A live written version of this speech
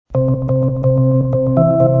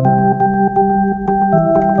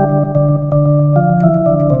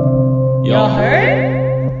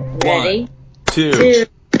2,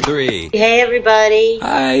 3. Hey, everybody.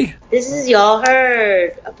 Hi. This is Y'all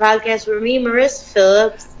Heard, a podcast where me, Marissa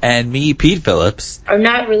Phillips, and me, Pete Phillips, are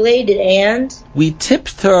not related, and we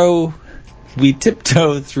tiptoe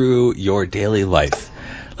through your daily life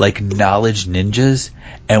like knowledge ninjas,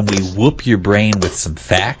 and we whoop your brain with some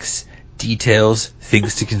facts, details,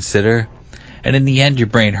 things to consider, and in the end your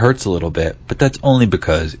brain hurts a little bit, but that's only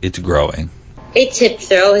because it's growing. Hey,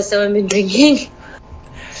 tiptoe, has someone been drinking?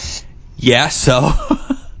 Yeah, so...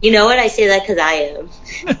 You know what? I say that because I am.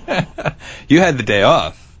 You had the day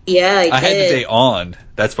off. Yeah, I did. I had the day on.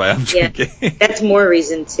 That's why I'm drinking. Yeah, that's more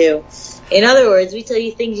reason, too. In other words, we tell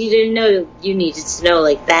you things you didn't know you needed to know,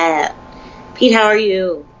 like that. Pete, how are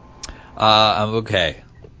you? I'm okay.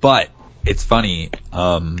 But it's funny,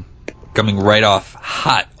 coming right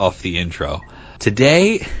hot off the intro.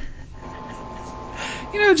 Today,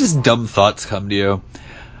 just dumb thoughts come to you.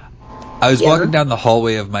 I was walking down the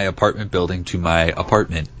hallway of my apartment building to my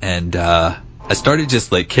apartment, and I started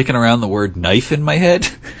just kicking around the word knife in my head.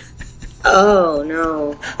 Oh,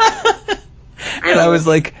 no. And I was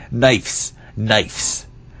like, knives.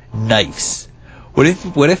 What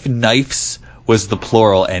if knives was the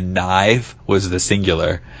plural and knife was the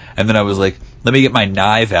singular? And then I was like, let me get my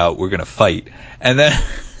knife out, we're gonna fight. And then,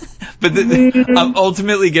 but I'm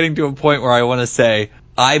ultimately getting to a point where I want to say,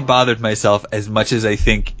 I bothered myself as much as I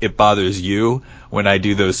think it bothers you when I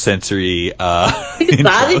do those sensory, You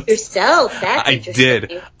bothered yourself. That's I interesting.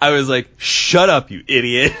 did. I was like, shut up, you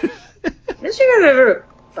idiot. I'm not sure I've ever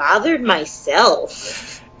bothered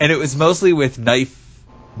myself. And it was mostly with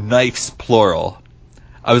knives plural.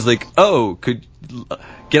 I was like, oh, could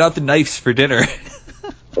get out the knives for dinner.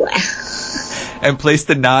 Wow. And place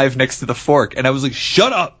the knife next to the fork. And I was like,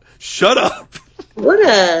 shut up. What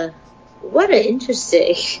a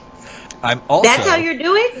interesting. I'm also... That's how you're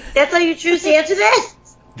doing? That's how you choose to answer that?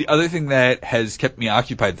 The other thing that has kept me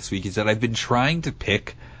occupied this week is that I've been trying to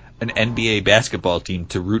pick an NBA basketball team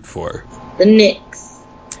to root for. The Knicks.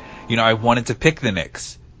 I wanted to pick the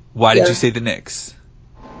Knicks. Why did you say the Knicks?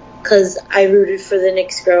 Because I rooted for the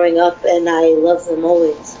Knicks growing up, and I love them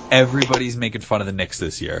always. Everybody's making fun of the Knicks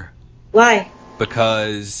this year. Why?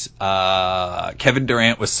 Because Kevin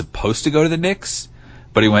Durant was supposed to go to the Knicks,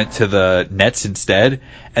 but he went to the Nets instead.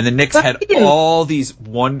 And the Knicks had all these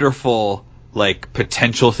wonderful,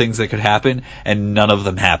 potential things that could happen, and none of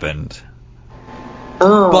them happened.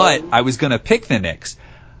 Oh. But I was going to pick the Knicks,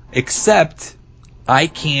 except I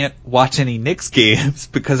can't watch any Knicks games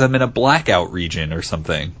because I'm in a blackout region or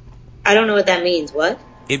something. I don't know what that means. What?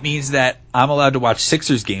 It means that I'm allowed to watch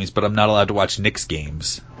Sixers games, but I'm not allowed to watch Knicks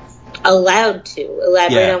games. Allowed to.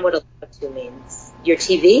 Elaborate on what allowed to means. Your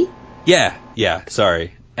TV? Yeah,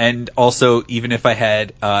 sorry. And also, even if I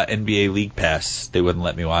had NBA League Pass, they wouldn't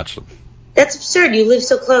let me watch them. That's absurd. You live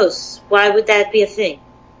so close. Why would that be a thing?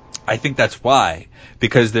 I think that's why.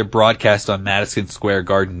 Because they're broadcast on Madison Square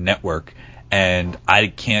Garden Network, and I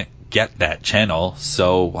can't get that channel,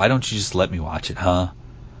 so why don't you just let me watch it, huh?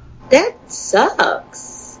 That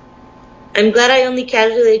sucks. I'm glad I only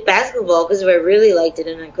casually like basketball, because if I really liked it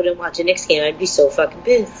and I couldn't watch a Knicks game, I'd be so fucking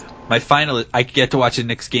pissed. I get to watch a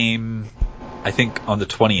Knicks game, I think, on the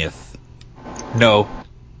 20th. No.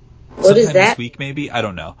 What is that? Sometime this week, maybe? I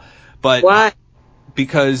don't know. But why?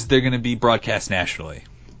 Because they're going to be broadcast nationally.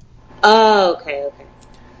 Oh, okay.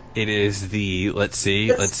 It is the, let's see.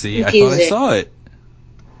 Confusing. I thought I saw it.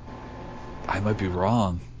 I might be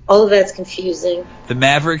wrong. All of that's confusing. The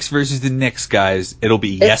Mavericks versus the Knicks, guys. It'll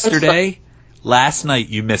be yesterday. Last night,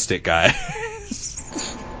 you missed it, guys.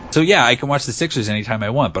 So yeah, I can watch the Sixers anytime I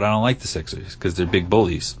want, but I don't like the Sixers because they're big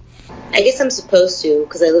bullies. I guess I'm supposed to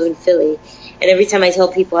because I live in Philly, and every time I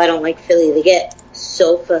tell people I don't like Philly, they get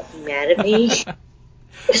so fucking mad at me.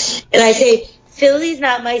 And I say, Philly's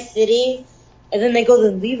not my city. And then they go,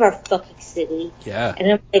 then leave our fucking city. Yeah.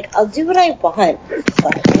 And I'm like, I'll do what I want.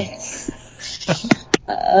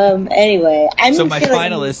 Anyway. So my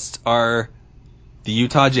finalists are the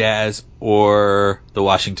Utah Jazz or the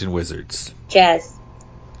Washington Wizards. Jazz.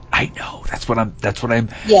 I know. That's what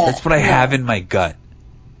I have in my gut.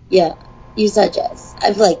 Yeah. Utah Jazz.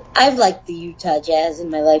 I've liked the Utah Jazz in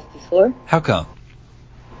my life before. How come?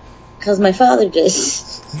 Because my father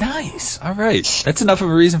does. Nice. All right. That's enough of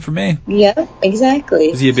a reason for me. Yeah, exactly.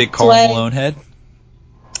 Is he a big Karl Malone head?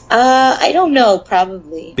 I don't know,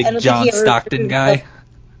 probably. Big I don't John think Stockton guy?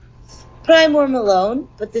 Probably more Malone,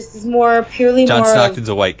 but this is more purely John Stockton's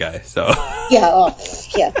a white guy, so... Yeah,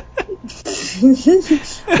 yeah.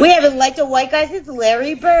 We haven't liked a white guy since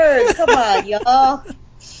Larry Bird. Come on, y'all.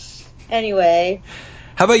 Anyway.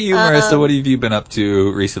 How about you, Marissa? What have you been up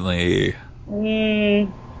to recently?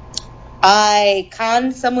 I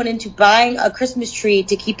conned someone into buying a Christmas tree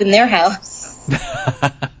to keep in their house.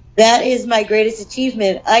 That is my greatest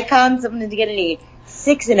achievement. I conned someone into getting a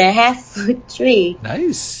 6.5-foot tree.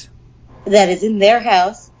 Nice. That is in their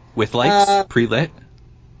house. With lights? Pre-lit?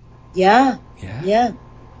 Yeah. Yeah.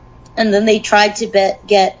 And then they tried to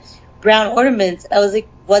get brown ornaments. I was like,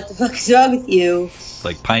 what the fuck is wrong with you?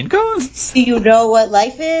 Like pine cones? Do you know what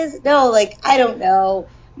life is? No, like, I don't know.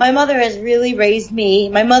 My mother has really raised me.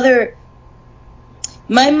 My mother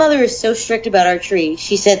is so strict about our tree.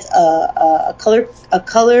 She sets a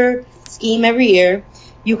color scheme every year.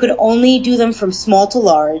 You could only do them from small to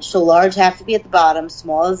large. So large have to be at the bottom,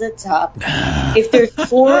 small is at the top.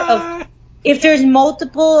 If there's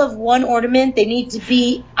multiple of one ornament, they need to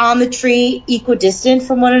be on the tree equidistant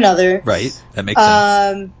from one another. Right. That makes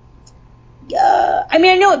sense. I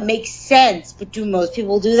mean, I know it makes sense, but do most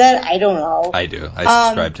people do that? I don't know. I do. I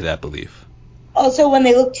subscribe to that belief. Also, when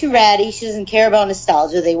they look too ratty, she doesn't care about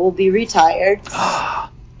nostalgia. They will be retired.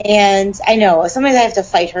 And I know, sometimes I have to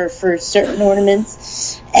fight her for certain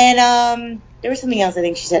ornaments. And there was something else I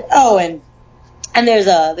think she said. Oh, and there's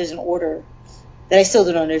an order that I still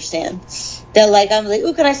don't understand. That, like, I'm like,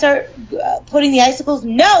 ooh, can I start putting the icicles?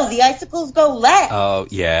 No, the icicles go left. Oh,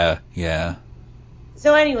 yeah.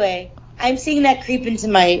 So anyway, I'm seeing that creep into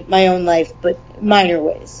my own life, but minor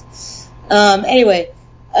ways. Anyway,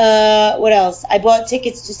 what else? I bought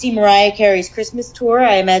tickets to see Mariah Carey's Christmas tour.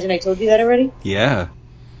 I imagine I told you that already. Yeah.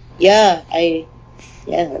 Yeah,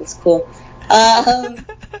 that was cool.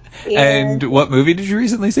 And what movie did you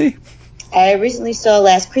recently see? I recently saw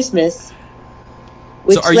Last Christmas.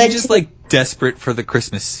 So are you just like desperate for the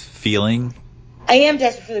Christmas feeling? I am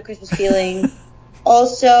desperate for the Christmas feeling.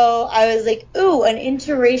 Also, I was like, ooh, an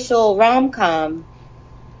interracial rom-com,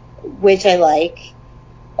 which I like.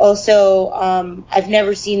 Also, I've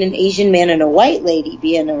never seen an Asian man and a white lady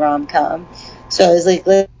be in a rom-com. So I was like,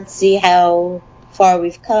 let's see how far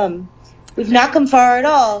we've come. We've not come far at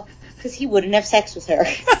all, because he wouldn't have sex with her.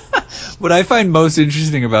 What I find most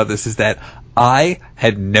interesting about this is that I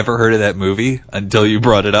had never heard of that movie until you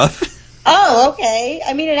brought it up. Oh, okay.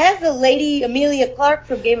 I mean, it has the lady Emilia Clarke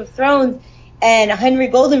from Game of Thrones and Henry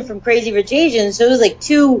Golden from Crazy Rich Asians, so it was like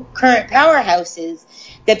two current powerhouses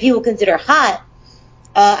that people consider hot.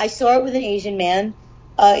 I saw it with an Asian man.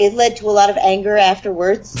 It led to a lot of anger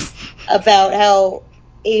afterwards about how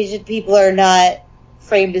Asian people are not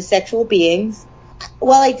framed as sexual beings.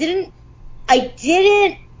 While I didn't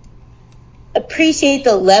appreciate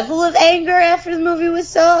the level of anger after the movie was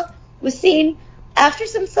seen. After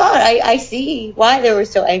some thought, I see why they were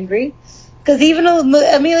so angry. Because even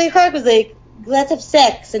Emilia Clarke was like, let's have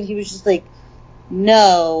sex. And he was just like,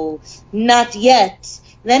 no, not yet.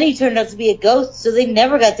 Then he turned out to be a ghost, so they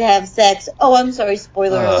never got to have sex. Oh, I'm sorry,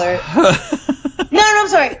 spoiler alert. No, I'm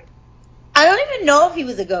sorry. I don't even know if he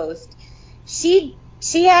was a ghost. She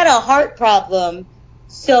had a heart problem,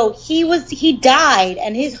 so he died,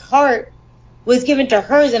 and his heart was given to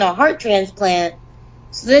hers in a heart transplant.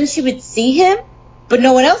 So then she would see him, but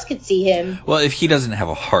no one else could see him. Well, if he doesn't have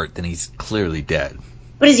a heart, then he's clearly dead.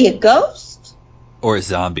 But is he a ghost? Or a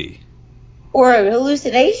zombie. Or a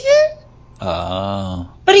hallucination?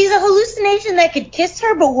 Oh. But he's a hallucination that could kiss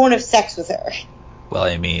her but won't have sex with her. Well,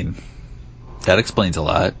 I mean, that explains a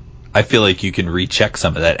lot. I feel like you can recheck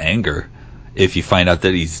some of that anger if you find out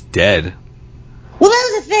that he's dead. Well,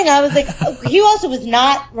 that was the thing. I was like, he also was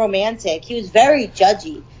not romantic. He was very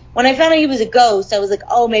judgy. When I found out he was a ghost, I was like,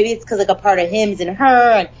 oh, maybe it's because like a part of him's in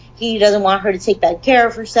her and he doesn't want her to take bad care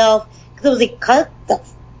of herself. Because I was like, cut the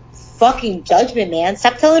fucking judgment, man.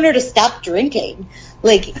 Stop telling her to stop drinking.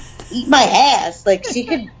 Like, eat my ass. Like, she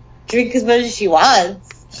could drink as much as she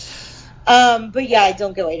wants. But yeah, I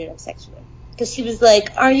don't get why I didn't have sex with him. Because she was like,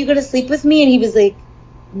 are you going to sleep with me? And he was like,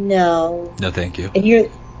 no. No, thank you. And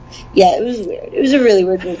yeah, it was weird. It was a really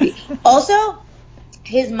weird movie. Also,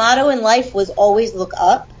 his motto in life was always look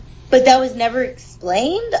up. But that was never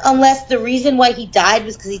explained unless the reason why he died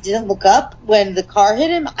was because he didn't look up when the car hit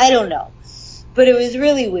him. I don't know. But it was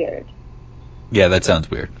really weird. Yeah, that sounds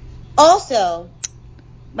weird. Also,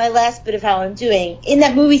 my last bit of how I'm doing, in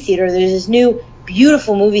that movie theater, there's this new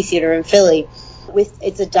beautiful movie theater in Philly.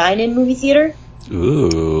 It's a dine-in movie theater.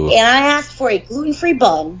 Ooh. And I asked for a gluten-free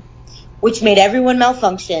bun, which made everyone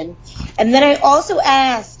malfunction. And then I also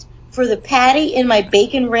asked for the patty in my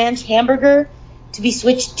bacon ranch hamburger to be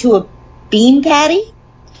switched to a bean patty.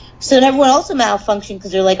 So then everyone also malfunctioned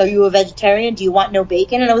because they're like, are you a vegetarian? Do you want no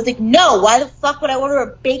bacon? And I was like, no, why the fuck would I order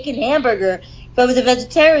a bacon hamburger if I was a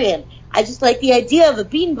vegetarian? I just like the idea of a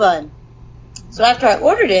bean bun. So after I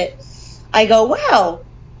ordered it, I go, wow,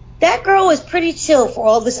 that girl was pretty chill for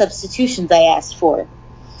all the substitutions I asked for.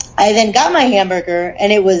 I then got my hamburger,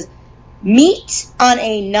 and it was meat on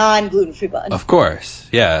a non-gluten-free bun. Of course,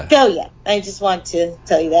 yeah. So, yeah, I just want to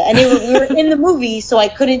tell you that. And we were in the movie, so I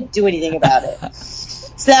couldn't do anything about it.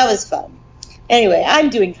 So that was fun. Anyway, I'm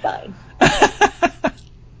doing fine.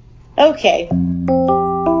 Okay.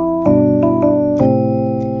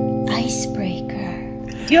 Icebreaker.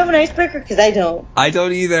 Do you have an icebreaker? Because I don't. I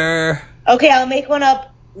don't either. Okay, I'll make one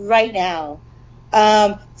up right now.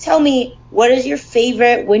 Tell me, what is your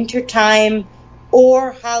favorite wintertime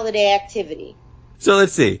or holiday activity? So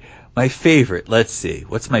let's see.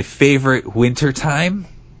 What's my favorite wintertime?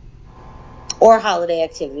 Or holiday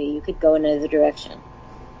activity. You could go in another direction.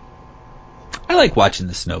 I like watching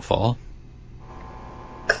the snowfall.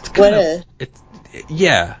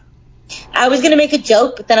 Yeah. I was going to make a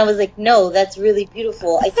joke, but then I was like, no, that's really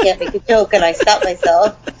beautiful. I can't make a joke, and I stopped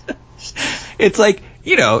myself. It's like,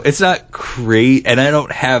 it's not great, and I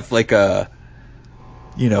don't have like a,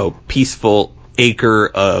 peaceful acre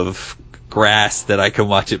of grass that I can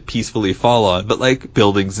watch it peacefully fall on, but like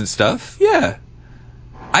buildings and stuff, yeah.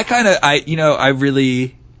 I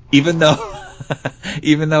really, even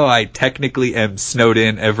though I technically am snowed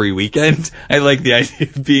in every weekend, I like the idea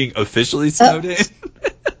of being officially snowed in.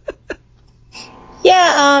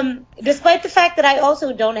 Yeah, despite the fact that I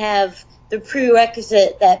also don't have the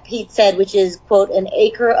prerequisite that Pete said, which is, quote, an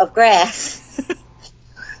acre of grass.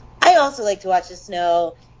 I also like to watch the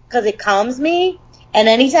snow because it calms me. And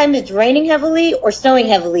anytime it's raining heavily or snowing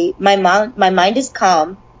heavily, my mind is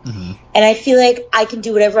calm. Mm-hmm. And I feel like I can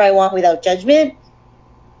do whatever I want without judgment.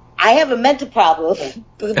 I have a mental problem,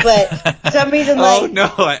 but for some reason, oh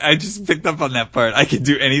no, I just picked up on that part. I can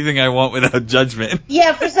do anything I want without judgment.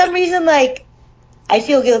 Yeah, for some reason, I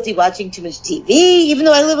feel guilty watching too much TV, even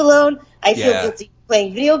though I live alone. I feel guilty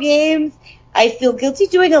playing video games. I feel guilty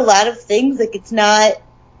doing a lot of things, it's not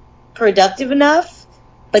productive enough.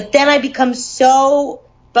 But then I become so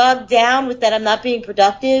bogged down with that I'm not being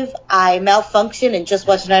productive, I malfunction and just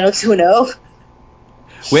watch 90210.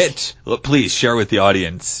 Which, please share with the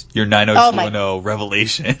audience your 90210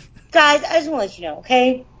 revelation. Guys, I just want to let you know,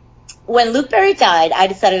 okay? When Luke Perry died, I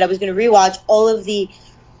decided I was going to rewatch all of the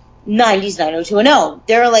 90s 90210.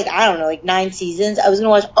 There are 9 seasons. I was going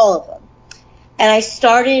to watch all of them. And I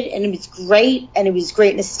started, and it was great, and it was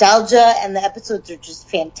great nostalgia, and the episodes are just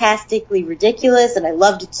fantastically ridiculous, and I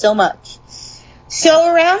loved it so much.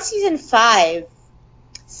 So around season 5,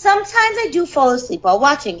 sometimes I do fall asleep while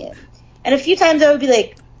watching it. And a few times I would be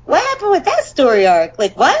like, what happened with that story arc?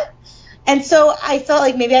 What? And so I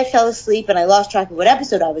felt maybe I fell asleep and I lost track of what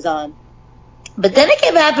episode I was on. But then it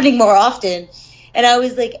kept happening more often, and I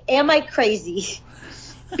was like, am I crazy?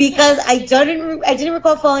 Because I didn't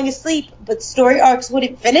recall falling asleep, but story arcs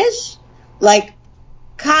wouldn't finish,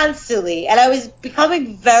 constantly. And I was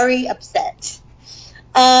becoming very upset.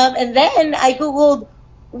 And then I Googled,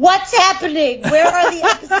 what's happening? Where are the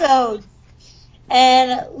episodes?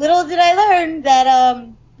 And little did I know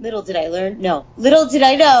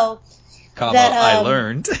that I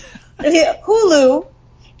learned. Hulu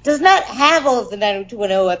does not have all of the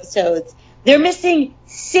 90210 episodes. They're missing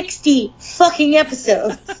 60 fucking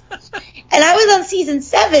episodes. And I was on season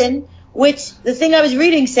 7, which the thing I was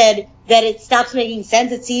reading said that it stops making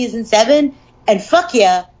sense at season 7. And fuck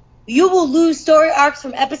yeah, you will lose story arcs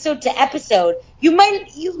from episode to episode. They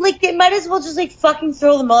might as well just fucking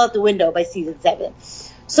throw them all out the window by season 7.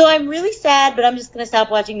 So I'm really sad, but I'm just gonna stop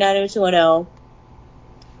watching 90210.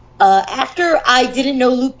 After I didn't know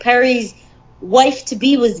Luke Perry's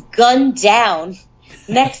wife-to-be was gunned down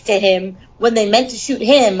next to him when they meant to shoot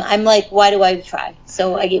him, I'm like, why do I try?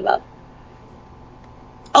 So I gave up.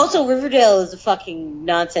 Also, Riverdale is a fucking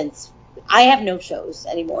nonsense. I have no shows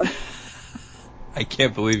anymore. I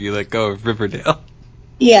can't believe you let go of Riverdale.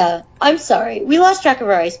 Yeah, I'm sorry. We lost track of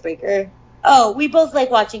our icebreaker. Oh, we both like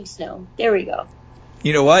watching snow. There we go.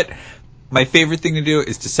 You know what? My favorite thing to do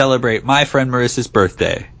is to celebrate my friend Marissa's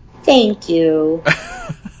birthday. Thank you.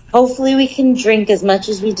 Hopefully we can drink as much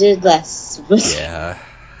as we did last. Yeah.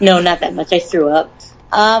 No, not that much. I threw up.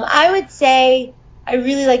 I would say I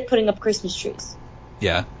really like putting up Christmas trees.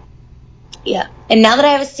 Yeah. Yeah. And now that I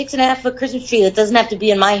have a 6.5-foot Christmas tree that doesn't have to be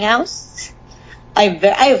in my house, I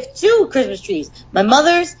have 2 Christmas trees. My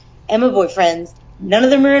mother's and my boyfriend's. None of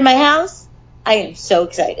them are in my house. I am so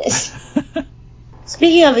excited.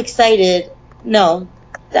 Speaking of excited, no,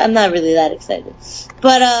 I'm not really that excited.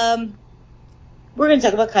 But we're going to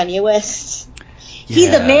talk about Kanye West. Yeah.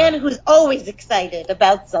 He's a man who's always excited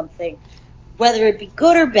about something, whether it be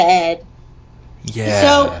good or bad. Yeah.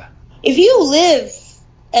 So if you live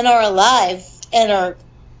and are alive and are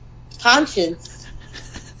conscious,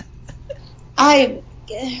 I'm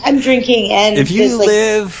I'm drinking, and if you there's, like,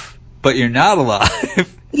 live but you're not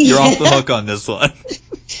alive, you're off the hook on this one.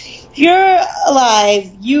 If you're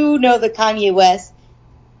alive, you know that Kanye West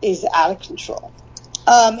is out of control.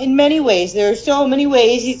 In many ways. There are so many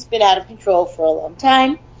ways he's been out of control for a long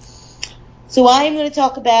time. So I'm going to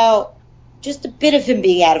talk about just a bit of him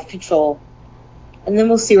being out of control. And then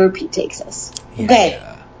we'll see where Pete takes us. Okay.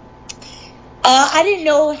 Yeah. I didn't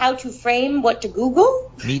know how to frame what to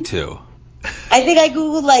Google. Me too. I think I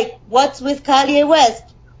Googled, like, what's with Kanye West?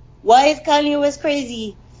 Why is Kanye West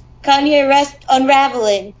crazy? Kanye West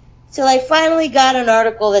unraveling. So I finally got an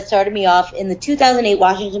article that started me off in the 2008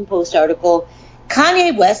 Washington Post article.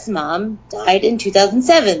 Kanye West's mom died in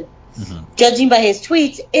 2007. Mm-hmm. Judging by his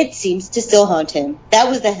tweets, it seems to still haunt him. That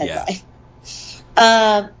was the headline.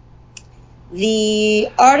 Yeah. The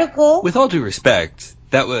article... With all due respect,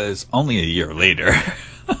 that was only a year later.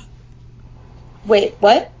 Wait,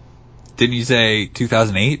 what? Didn't you say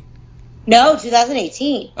 2008? No,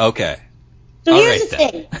 2018. Okay. So All here's right, the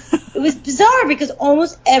then. thing. It was bizarre because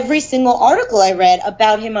almost every single article I read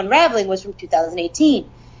about him unraveling was from 2018.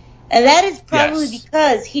 And that is probably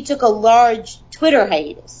because he took a large Twitter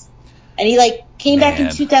hiatus. And he, like, came back in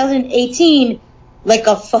 2018 like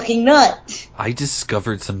a fucking nut. I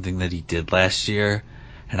discovered something that he did last year,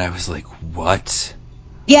 and I was like, what?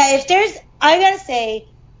 Yeah, if there's... I gotta say,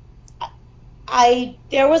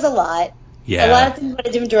 there was a lot. Yeah. A lot of things went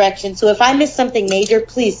a different direction. So if I missed something major,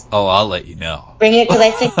 please... Oh, I'll let you know. Bring it, because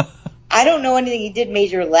I think... I don't know anything he did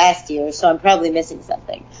major last year, so I'm probably missing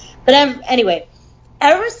something. But anyway,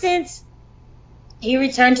 ever since he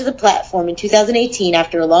returned to the platform in 2018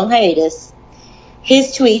 after a long hiatus,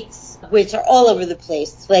 his tweets, which are all over the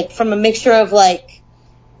place, like from a mixture of like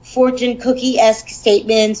fortune cookie-esque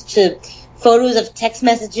statements to photos of text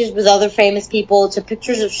messages with other famous people to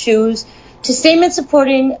pictures of shoes to statements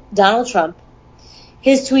supporting Donald Trump,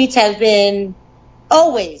 his tweets have been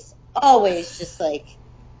always just like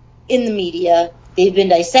in the media. They've been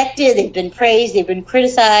dissected, they've been praised, they've been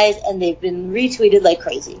criticized, and they've been retweeted like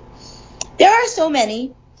crazy. There are so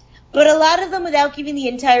many, but a lot of them, without giving the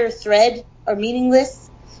entire thread, are meaningless.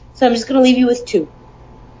 So I'm just going to leave you with two.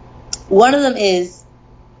 One of them is,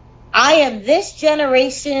 I am this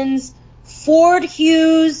generation's Ford,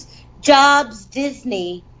 Hughes, Jobs,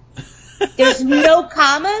 Disney. There's no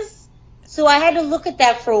commas, so I had to look at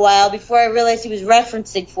that for a while before I realized he was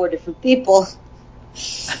referencing four different people.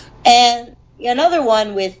 And another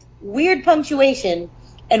one with weird punctuation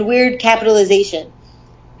and weird capitalization.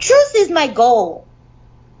 Truth is my goal.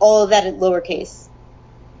 All of that in lowercase.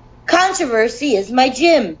 Controversy is my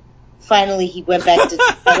gym. Finally, he went back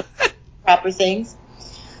to proper things.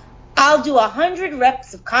 I'll do 100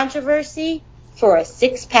 reps of controversy for a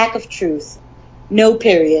 6-pack of truth. No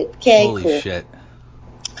period. Okay, Holy cool. shit.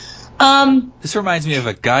 This reminds me of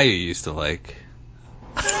a guy you used to like.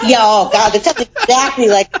 Yeah, oh God, that sounds exactly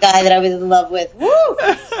like the guy that I was in love with. Woo!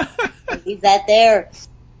 I'll leave that there.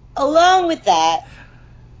 Along with that,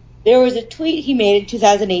 there was a tweet he made in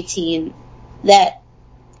 2018 that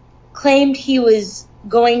claimed he was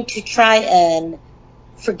going to try and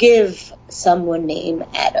forgive someone named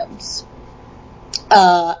Adams.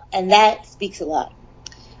 And that speaks a lot.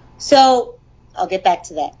 So, I'll get back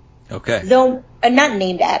to that. Okay. Though, not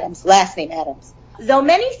named Adams, last name Adams. Though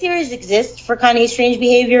many theories exist for Kanye's strange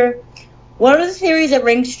behavior, one of the theories that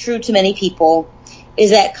rings true to many people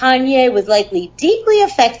is that Kanye was likely deeply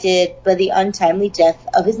affected by the untimely death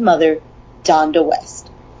of his mother, Donda West.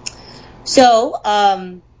 So,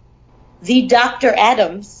 the Dr.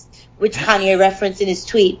 Adams, which Kanye referenced in his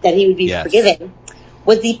tweet that he would be forgiving,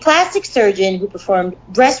 was the plastic surgeon who performed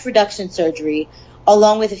breast reduction surgery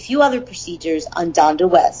along with a few other procedures on Donda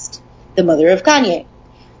West, the mother of Kanye.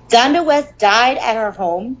 Donda West died at her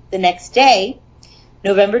home the next day,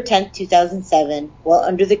 November 10th, 2007, while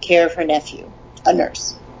under the care of her nephew, a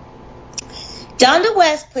nurse. Donda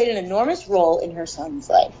West played an enormous role in her son's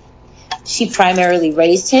life. She primarily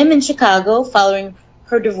raised him in Chicago following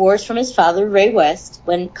her divorce from his father, Ray West,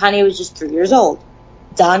 when Kanye was just 3 years old.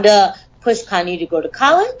 Donda pushed Kanye to go to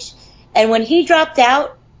college, and when he dropped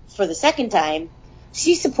out for the second time,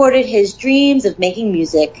 she supported his dreams of making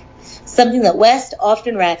music, something that West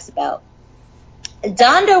often raps about.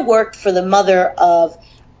 Donda worked for the mother of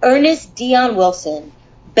Ernest Dion Wilson,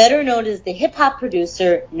 better known as the hip-hop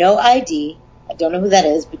producer No ID. I don't know who that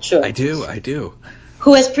is, but sure. I do.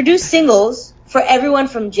 Who has produced singles for everyone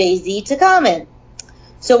from Jay-Z to Common.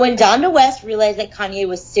 So when Donda West realized that Kanye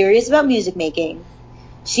was serious about music making,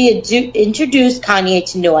 she introduced Kanye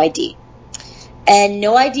to No ID. And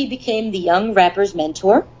No ID became the young rapper's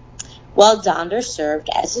mentor, while Donda served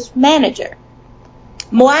as his manager.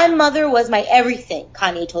 My mother was my everything,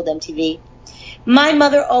 Kanye told MTV. My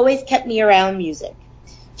mother always kept me around music.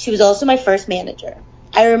 She was also my first manager.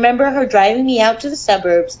 I remember her driving me out to the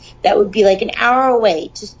suburbs that would be like an hour away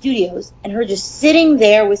to studios and her just sitting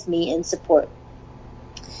there with me in support.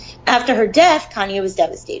 After her death, Kanye was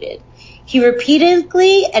devastated. He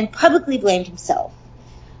repeatedly and publicly blamed himself.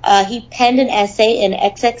 He penned an essay in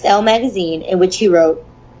XXL magazine in which he wrote,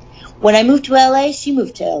 "When I moved to LA, she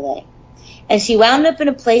moved to LA. And she wound up in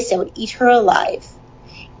a place that would eat her alive.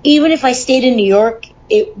 Even if I stayed in New York,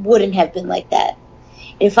 it wouldn't have been like that.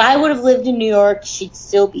 If I would have lived in New York, she'd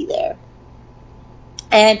still be there."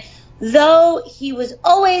 And though he was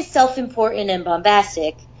always self-important and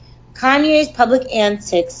bombastic, Kanye's public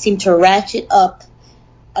antics seemed to ratchet up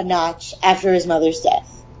a notch after his mother's death.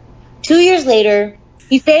 2 years later,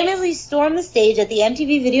 he famously stormed the stage at the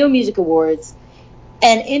MTV Video Music Awards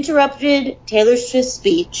and interrupted Taylor Swift's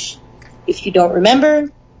speech. If you don't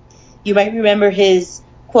remember, you might remember his,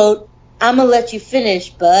 quote, "I'ma let you finish,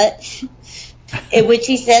 but," in which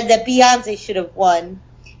he said that Beyonce should have won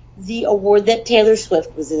the award that Taylor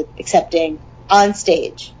Swift was accepting on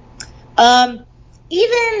stage.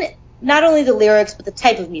 Even not only the lyrics, but the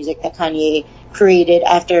type of music that Kanye created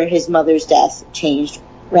after his mother's death changed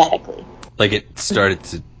radically. Like it started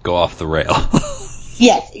to go off the rail.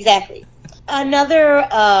 Yes, exactly. Another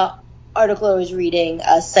article I was reading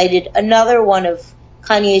cited another one of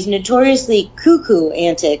Kanye's notoriously cuckoo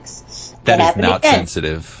antics. That is happened not again.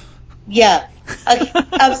 sensitive. Yeah. Okay.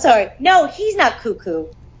 I'm sorry. No, he's not cuckoo.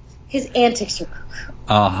 His antics are cuckoo.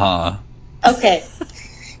 Uh-huh. Okay.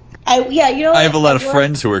 You know what? I have a lot of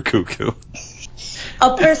friends who are cuckoo.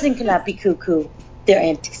 A person cannot be cuckoo. Their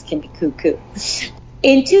antics can be cuckoo.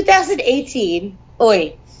 In 2018,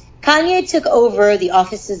 Kanye took over the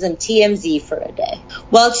offices on TMZ for a day.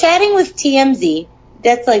 While chatting with TMZ,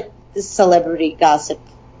 that's like the celebrity gossip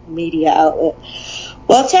media outlet.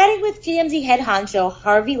 While chatting with TMZ head honcho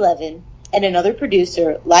Harvey Levin and another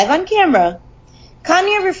producer live on camera,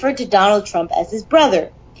 Kanye referred to Donald Trump as his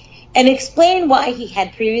brother and explained why he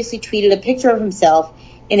had previously tweeted a picture of himself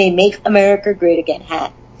in a Make America Great Again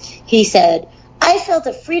hat. He said, "I felt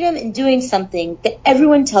a freedom in doing something that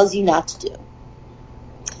everyone tells you not to do."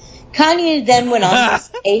 Kanye then went on to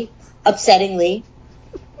say, upsettingly,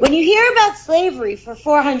 "When you hear about slavery for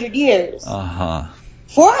 400 years,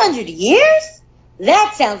 400 years?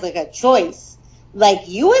 That sounds like a choice. Like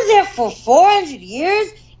you was there for 400 years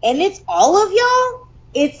and it's all of y'all?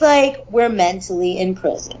 It's like we're mentally in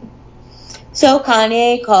prison." So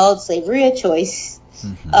Kanye called slavery a choice,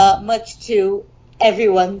 much to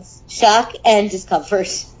everyone's shock and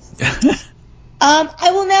discomfort.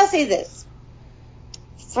 I will now say this.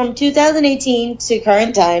 From 2018 to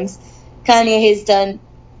current times, Kanye has done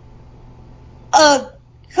a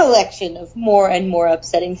collection of more and more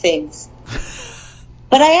upsetting things.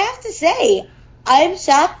 But I have to say, I'm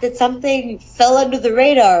shocked that something fell under the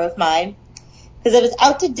radar of mine. Because I was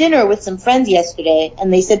out to dinner with some friends yesterday,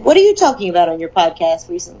 and they said, "What are you talking about on your podcast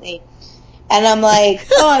recently?" And I'm like,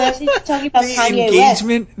 I'm actually talking about the Kanye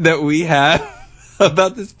engagement West. that we have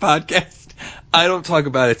about this podcast, I don't talk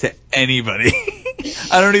about it to anybody.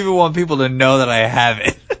 I don't even want people to know that I have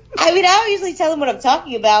it. I mean, I don't usually tell them what I'm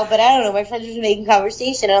talking about, but I don't know. My friends are just making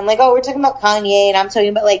conversation, and I'm like, we're talking about Kanye, and I'm talking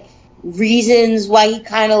about, like, reasons why he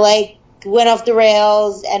kind of, like, went off the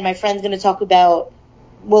rails, and my friend's going to talk about,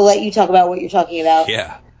 we'll let you talk about what you're talking about.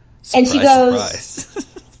 Yeah. Surprise, and she goes, surprise.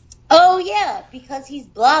 "Oh, yeah, because he's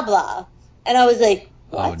blah, blah." And I was like,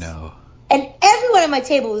 "What?" Oh, no. And everyone at my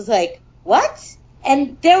table was like, "What?"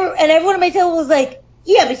 And everyone at my table was like,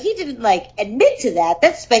 "Yeah, but he didn't, like, admit to that.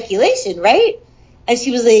 That's speculation, right?" And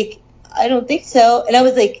she was like, "I don't think so." And I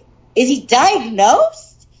was like, "Is he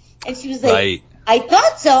diagnosed?" And she was like, Right. "I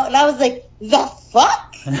thought so." And I was like, "The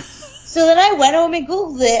fuck?" So then I went home and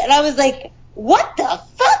Googled it, and I was like, "What the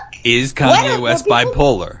fuck?" Is Kanye West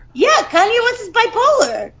bipolar? Yeah, Kanye West is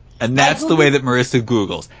bipolar. And that's the way that Marissa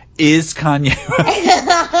Googles. Is Kanye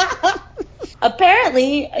West?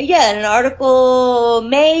 Apparently, in an article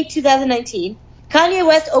May 2019, Kanye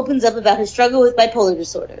West opens up about his struggle with bipolar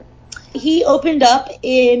disorder. He opened up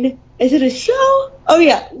in, is it a show? Oh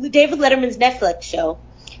yeah, David Letterman's Netflix show.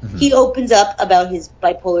 Mm-hmm. He opens up about his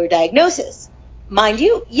bipolar diagnosis. Mind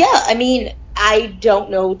you, I mean, I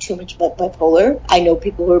don't know too much about bipolar. I know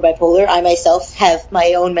people who are bipolar. I myself have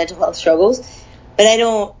my own mental health struggles, but I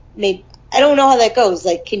don't know how that goes.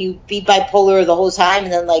 Like, can you be bipolar the whole time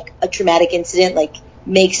and then, like, a traumatic incident, like,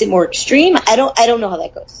 makes it more extreme? I don't know how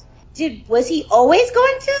that goes. Was he always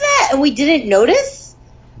going through that and we didn't notice?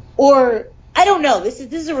 Or, I don't know. This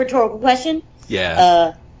is a rhetorical question.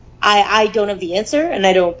 Yeah. I don't have the answer, and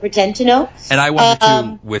I don't pretend to know. And I wonder,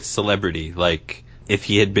 too, with celebrity, like, if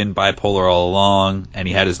he had been bipolar all along, and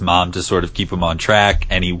he had his mom to sort of keep him on track,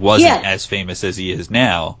 and he wasn't as famous as he is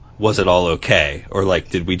now, was it all okay? Or, like,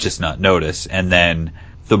 did we just not notice? And then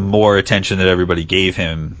the more attention that everybody gave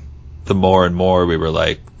him, the more and more we were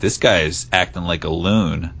like, this guy is acting like a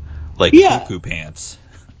loon. Like cuckoo pants.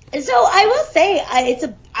 So I will say,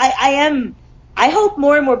 I hope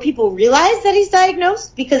more and more people realize that he's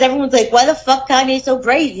diagnosed, because everyone's like, why the fuck Kanye so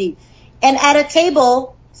crazy? And at a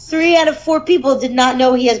table, 3 out of 4 people did not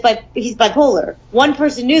know he's bipolar. One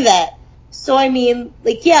person knew that. So, I mean,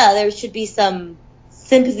 like, yeah, there should be some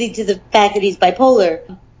sympathy to the fact that he's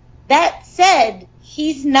bipolar. That said,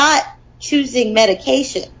 he's not choosing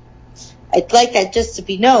medication. I'd like that just to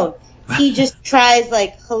be known. He just tries,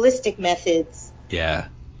 like, holistic methods. Yeah.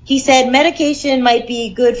 He said medication might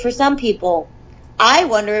be good for some people. I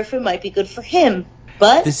wonder if it might be good for him.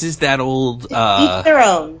 But this is that old each their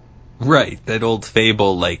own. Right, that old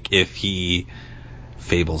fable, like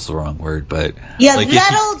fable's the wrong word, but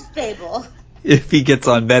like old fable. If he gets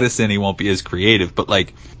on medicine, he won't be as creative, but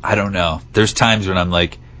like, I don't know. There's times when I'm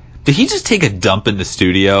like, did he just take a dump in the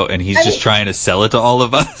studio and he's just trying to sell it to all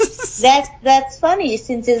of us? That's funny,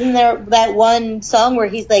 since isn't there that one song where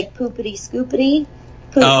he's like poopity scoopity?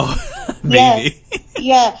 Oh, maybe.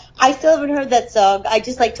 Yeah, I still haven't heard that song. I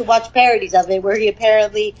just like to watch parodies of it where he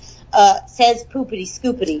apparently says poopity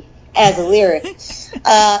scoopity as a lyric.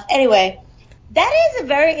 Anyway, that is a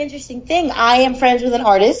very interesting thing. I am friends with an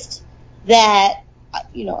artist that,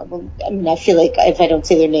 you know, I mean, I feel like if I don't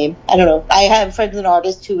say their name, I don't know. I have friends with an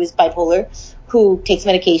artist who is bipolar, who takes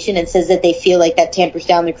medication and says that they feel like that tampers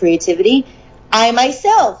down their creativity. I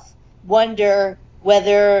myself wonder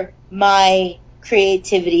whether my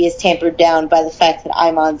creativity is tampered down by the fact that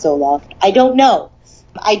I'm on Zoloft. I don't know.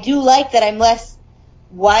 I do like that I'm less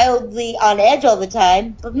wildly on edge all the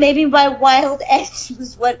time, but maybe my wild edge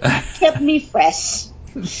was what kept me fresh.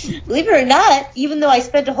 Believe it or not, even though I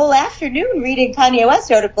spent a whole afternoon reading Kanye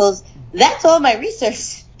West articles, that's all my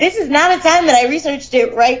research. This is not a time that I researched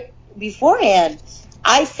it right beforehand.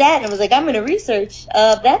 I sat and was like, I'm going to research.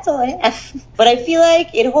 That's all I have. But I feel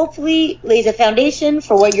like it hopefully lays a foundation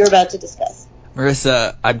for what you're about to discuss.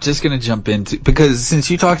 Marissa, I'm just going to jump into, because since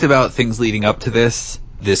you talked about things leading up to this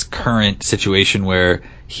current situation where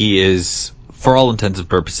he is, for all intents and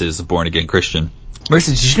purposes, a born-again Christian.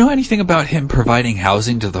 Marissa, did you know anything about him providing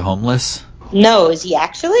housing to the homeless? No, is he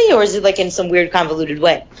actually, or is it like in some weird convoluted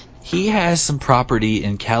way? He has some property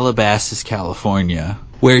in Calabasas, California,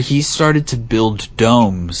 where he started to build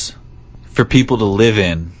domes for people to live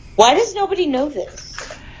in. Why does nobody know this?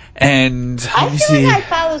 And I feel like I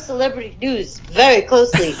follow celebrity news very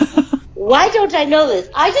closely. Why don't I know this?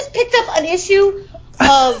 I just picked up an issue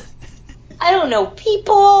of, I don't know,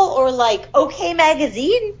 People or like OK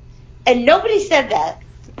Magazine, and nobody said that.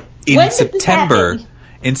 In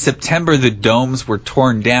September, the domes were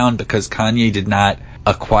torn down because Kanye did not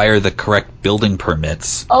acquire the correct building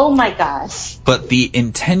permits. Oh my gosh. But the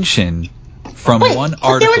intention from one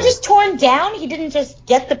article... They were just torn down? He didn't just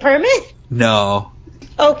get the permit? No.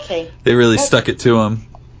 Okay. They really stuck it to him.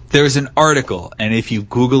 There's an article, and if you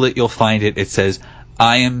Google it, you'll find it. It says,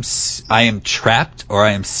 I am trapped, or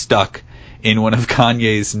I am stuck in one of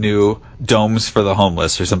Kanye's new domes for the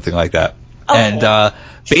homeless, or something like that. Okay. And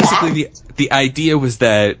basically the idea was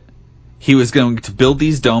that he was going to build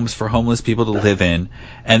these domes for homeless people to live in,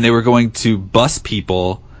 and they were going to bus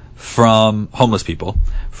homeless people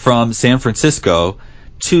from San Francisco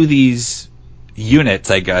to these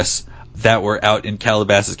units, I guess, that were out in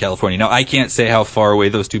Calabasas, California. Now, I can't say how far away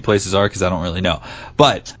those two places are because I don't really know.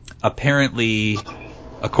 But apparently,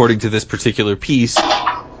 according to this particular piece,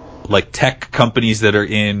 like tech companies that are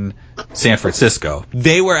in San Francisco,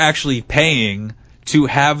 they were actually paying to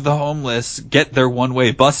have the homeless get their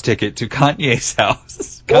one-way bus ticket to Kanye's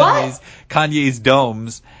house, Kanye's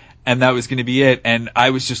domes, and that was going to be it. And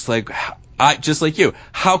I was just like, just like you,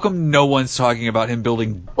 how come no one's talking about him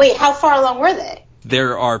building? Wait, how far along were they?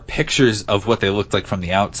 There are pictures of what they looked like from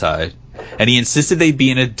the outside, and he insisted they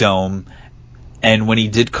be in a dome. And when he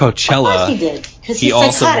did Coachella, he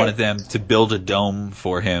also wanted them to build a dome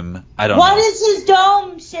for him. I don't know. What is his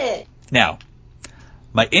dome shit? Now,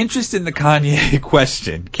 my interest in the Kanye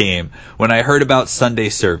question came when I heard about Sunday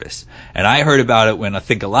service. And I heard about it when I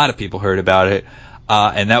think a lot of people heard about it,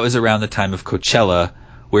 and that was around the time of Coachella,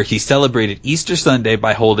 where he celebrated Easter Sunday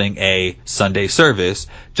by holding a Sunday service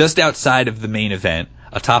just outside of the main event,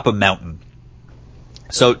 atop a mountain.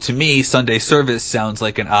 So to me, Sunday service sounds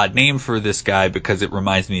like an odd name for this guy because it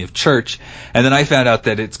reminds me of church. And then I found out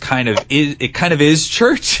that it kind of is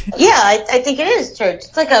church. Yeah, I think it is church.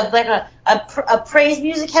 It's like a praise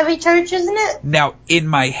music heavy church, isn't it? Now, in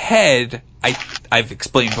my head, I've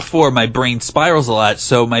explained before, my brain spirals a lot,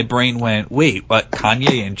 so my brain went, wait, what,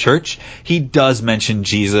 Kanye in church? He does mention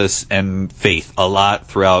Jesus and faith a lot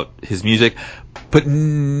throughout his music, but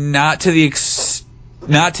not to the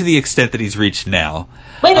extent that he's reached now.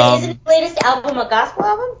 Wait, isn't his latest album a gospel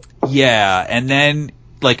album? Yeah, and then,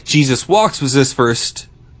 like, Jesus Walks was his first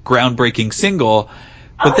groundbreaking single,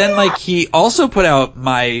 but then, like, he also put out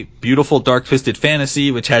My Beautiful Dark Twisted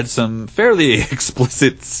Fantasy, which had some fairly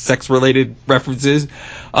explicit sex-related references.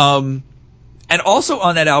 And also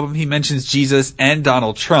on that album, he mentions Jesus and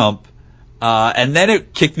Donald Trump. And then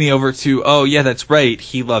it kicked me over to, oh, yeah, that's right,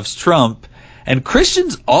 he loves Trump. And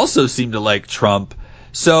Christians also seem to like Trump.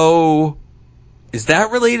 So, is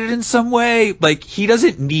that related in some way? Like, he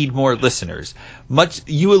doesn't need more listeners.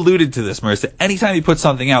 You alluded to this, Marissa. Anytime he puts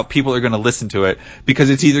something out, people are going to listen to it because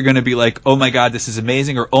it's either going to be like, oh my god, this is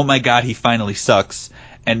amazing, or oh my god, he finally sucks.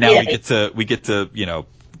 And now we get to, you know,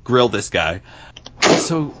 grill this guy.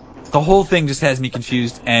 So, the whole thing just has me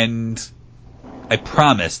confused, and I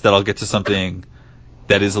promise that I'll get to something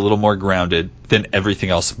that is a little more grounded than everything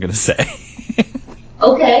else I'm going to say.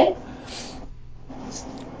 Okay.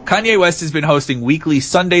 Kanye West has been hosting weekly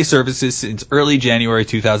Sunday services since early January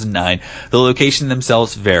 2009. The location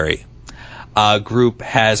themselves vary. The group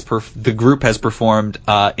has performed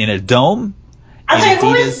in a dome. Okay,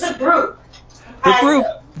 who is the group? The group,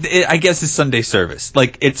 I guess, is Sunday service.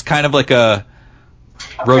 Like, it's kind of like a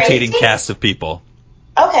rotating cast of people.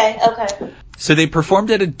 Okay. So they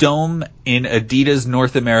performed at a dome in Adidas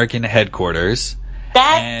North American headquarters.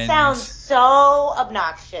 That sounds so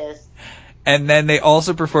obnoxious. And then they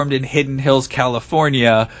also performed in Hidden Hills,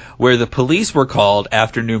 California, where the police were called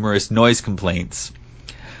after numerous noise complaints.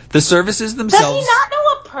 The services themselves... Does he not know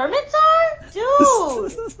what permits are?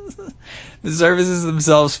 Dude! The services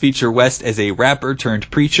themselves feature West as a rapper turned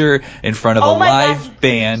preacher in front of a live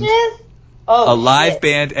band.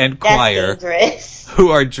 Band and choir who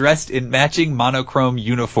are dressed in matching monochrome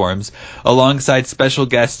uniforms alongside special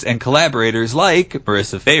guests and collaborators like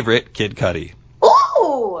Marissa's favorite, Kid Cudi.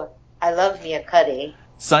 Ooh! I love Mia Cudi.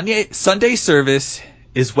 Sunday service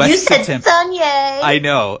is West's attempt. You said Sunday. I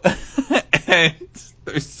know. And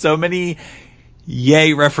there's so many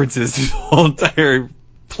yay references to the whole entire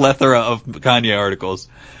plethora of Kanye articles.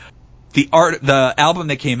 The album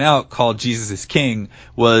that came out called Jesus is King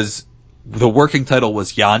the working title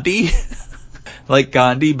was Yandi. Like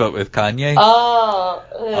Gandhi, but with Kanye.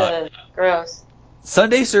 Oh, gross.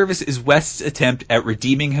 Sunday service is West's attempt at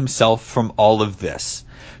redeeming himself from all of this.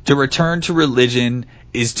 To return to religion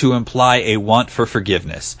is to imply a want for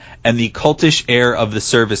forgiveness, and the cultish air of the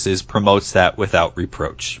services promotes that without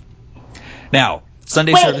reproach. Now,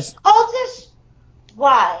 Sunday service... cultish?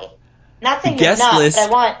 Why? Not saying you're not, but I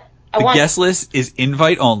want... The guest list is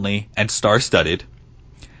invite only and star-studded.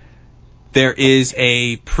 There is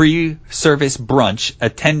a pre-service brunch.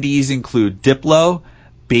 Attendees include Diplo,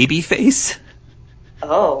 Babyface...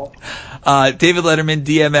 Oh. David Letterman,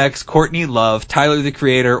 DMX, Courtney Love, Tyler the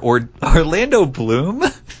Creator, or Orlando Bloom.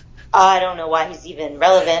 I don't know why he's even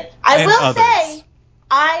relevant. I will say,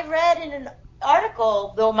 I read in an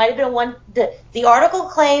article, though it might have been the article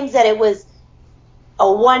claims that it was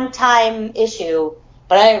a one-time issue,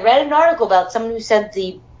 but I read an article about someone who said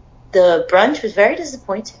the brunch was very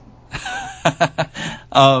disappointing.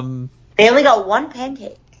 They only got one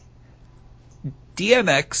pancake.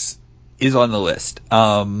 DMX is on the list.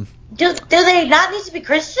 Do they not need to be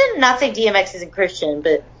Christian? Not saying DMX isn't Christian,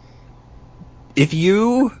 but... If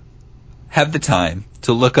you have the time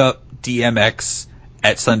to look up DMX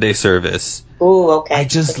at Sunday service... Ooh, okay. I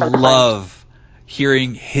just love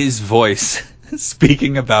hearing his voice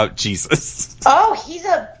speaking about Jesus. Oh, he's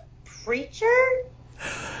a preacher?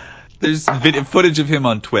 There's footage of him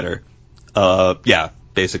on Twitter.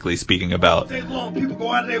 Basically speaking about... All day long, people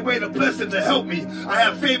go out of their way to bless and to help me. I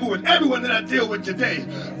have favor with everyone that I deal with today.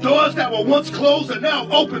 Doors that were once closed are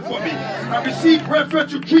now open for me. I receive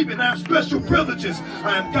preferential treatment. I have special privileges.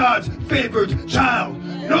 I am God's favored child.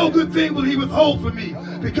 No good thing will he withhold from me.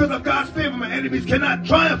 Because of God's favor, my enemies cannot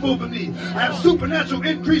triumph over me. I have supernatural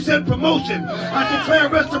increase and promotion. I declare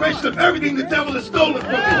restoration of everything the devil has stolen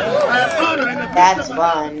from me. I have honor in the... That's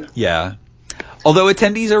fun. Yeah. Although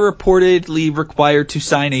attendees are reportedly required to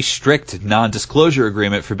sign a strict non-disclosure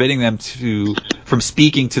agreement forbidding them from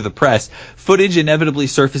speaking to the press, footage inevitably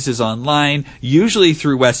surfaces online, usually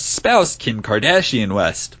through West's spouse, Kim Kardashian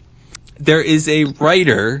West. There is a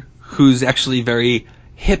writer who's actually very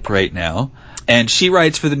hip right now. And she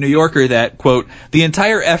writes for The New Yorker that, quote, the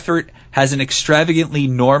entire effort has an extravagantly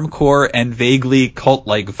normcore and vaguely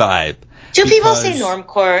cult-like vibe. Do people say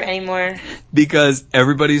normcore anymore? Because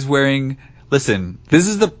everybody's wearing... Listen, this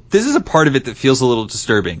is a part of it that feels a little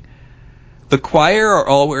disturbing. The choir are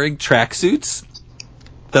all wearing tracksuits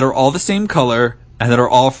that are all the same color and that are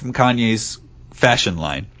all from Kanye's fashion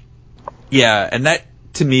line. Yeah, and that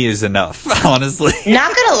to me is enough, honestly.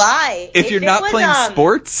 Not gonna lie. If you're not playing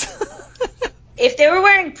sports... If they were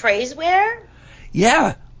wearing praise wear...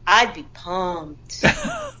 Yeah. I'd be pumped.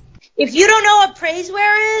 If you don't know what praise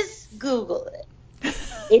wear is, Google it.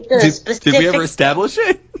 It's a specific... Did we ever establish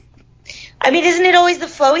it? I mean, isn't it always the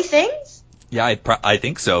flowy things? Yeah, I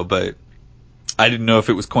think so, but I didn't know if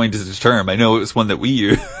it was coined as a term. I know it was one that we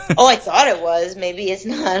use. Oh, I thought it was. Maybe it's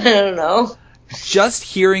not. I don't know. Just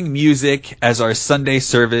hearing music as our Sunday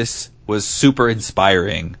service was super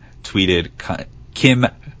inspiring, tweeted Kim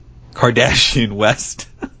Kardashian West,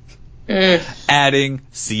 adding,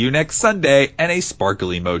 see you next Sunday, and a sparkle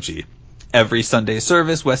emoji. Every Sunday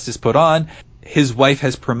service West has put on, his wife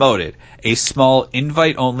has promoted, a small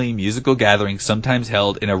invite-only musical gathering sometimes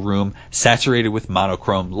held in a room saturated with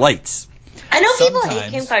monochrome lights. I know people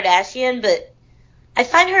hate Kim Kardashian, but I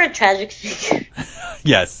find her a tragic figure.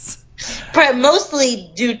 Yes.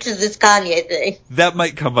 Mostly due to this Kanye thing. That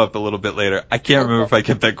might come up a little bit later. I can't remember if I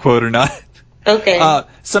kept that quote or not. Okay.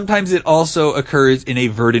 Sometimes it also occurs in a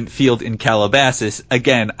verdant field in Calabasas.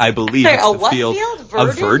 Again, I believe it's the field.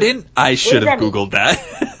 Verdant? A verdant? I should have Googled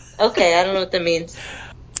that. Okay, I don't know what that means.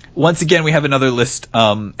 Once again, we have another list,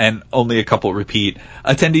 and only a couple repeat.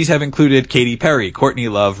 Attendees have included Katy Perry, Courtney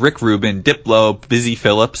Love, Rick Rubin, Diplo, Busy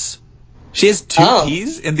Phillips. She has two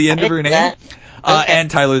P's in the end of her name.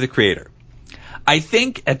 And Tyler, the Creator. I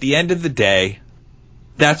think at the end of the day,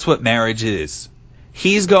 that's what marriage is.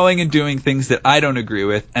 He's going and doing things that I don't agree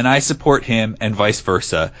with, and I support him, and vice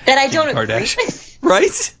versa. That I don't agree with?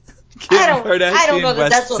 Right? I don't know that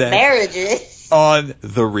that's what marriage is. On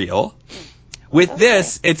The Real. With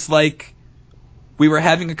this, it's like we were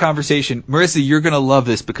having a conversation. Marissa, you're going to love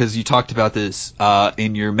this because you talked about this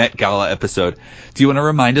in your Met Gala episode. Do you want to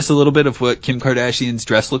remind us a little bit of what Kim Kardashian's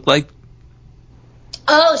dress looked like?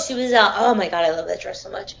 Oh, she was, oh my God, I love that dress so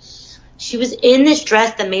much. She was in this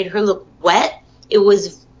dress that made her look wet. It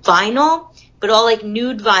was vinyl, but all like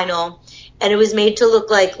nude vinyl. And it was made to look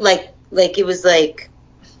like it was like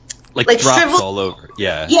drops shriveled all over.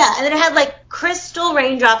 Yeah. Yeah, and then it had like crystal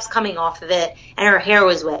raindrops coming off of it, and her hair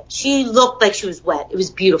was wet. She looked like she was wet. It was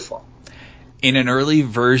beautiful. In an early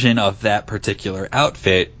version of that particular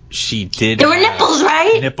outfit, she did There were nipples,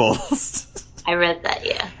 right? Nipples. I read that,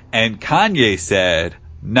 yeah. And Kanye said,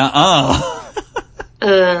 nuh-uh.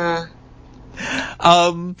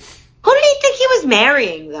 Who did he think he was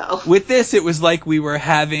marrying, though? With this, it was like we were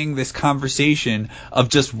having this conversation of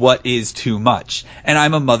just what is too much. And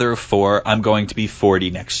I'm a mother of 4. I'm going to be 40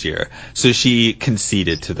 next year. So she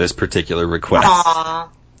conceded to this particular request. Aww.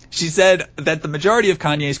 She said that the majority of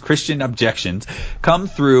Kanye's Christian objections come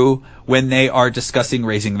through when they are discussing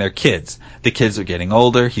raising their kids. The kids are getting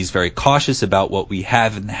older. He's very cautious about what we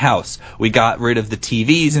have in the house. We got rid of the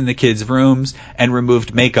TVs in the kids' rooms and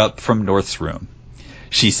removed makeup from North's room.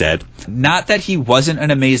 She said, not that he wasn't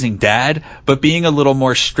an amazing dad, but being a little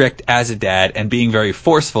more strict as a dad and being very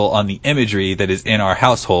forceful on the imagery that is in our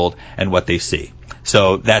household and what they see.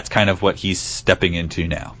 So that's kind of what he's stepping into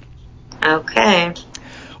now. Okay.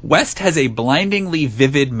 West has a blindingly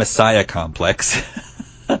vivid Messiah complex.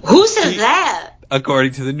 Who says that?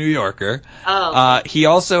 According to The New Yorker. Oh. He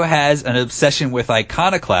also has an obsession with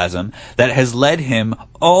iconoclasm that has led him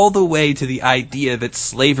all the way to the idea that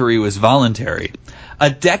slavery was voluntary. A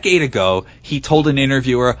decade ago, he told an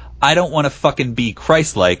interviewer, I don't want to fucking be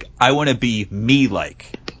Christ-like, I want to be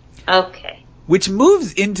me-like. Okay. Which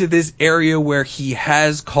moves into this area where he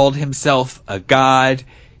has called himself a god,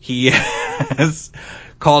 he has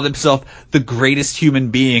called himself the greatest human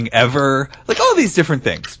being ever, like all these different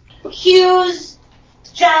things. Hughes,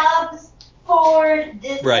 Jobs, Ford,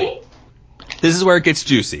 Disney. Right. This is where it gets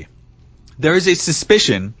juicy. There is a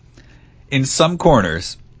suspicion in some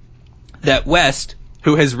corners that West,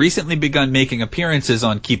 who has recently begun making appearances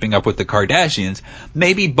on Keeping Up with the Kardashians,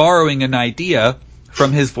 may be borrowing an idea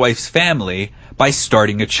from his wife's family by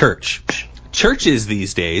starting a church. Churches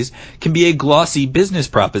these days can be a glossy business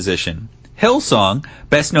proposition. Hillsong,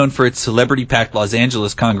 best known for its celebrity-packed Los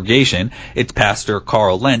Angeles congregation, its pastor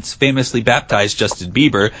Carl Lentz famously baptized Justin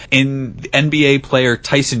Bieber in NBA player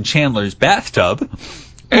Tyson Chandler's bathtub,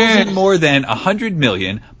 pulls in more than $100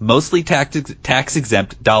 million, mostly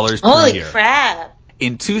tax-exempt dollars per year. Holy crap.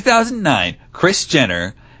 In 2009, Kris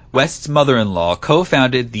Jenner West's mother-in-law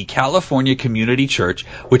co-founded the California Community Church,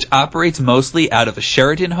 which operates mostly out of a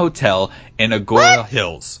Sheraton hotel in Agoura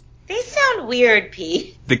Hills. They sound weird,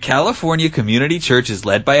 Pete. The California Community Church is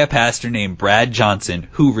led by a pastor named Brad Johnson,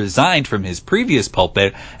 who resigned from his previous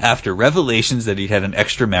pulpit after revelations that he had an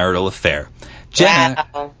extramarital affair.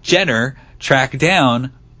 Jenner tracked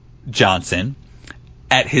down Johnson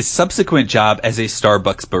at his subsequent job as a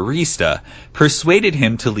Starbucks barista, persuaded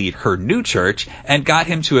him to lead her new church, and got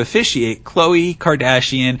him to officiate Khloe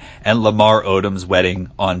Kardashian and Lamar Odom's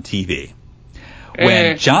wedding on TV.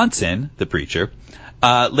 When Johnson, the preacher,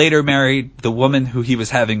 later married the woman who he was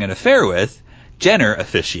having an affair with, Jenner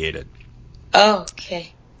officiated. Oh,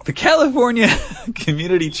 okay. The California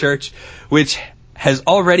Community Church, which has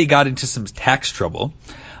already got into some tax trouble,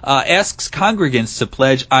 asks congregants to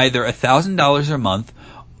pledge either $1,000 a month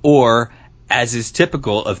or, as is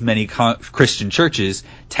typical of many Christian churches,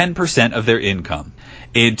 10% of their income.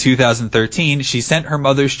 In 2013, she sent her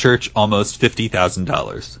mother's church almost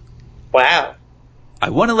 $50,000. Wow. I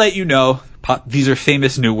want to let you know, these are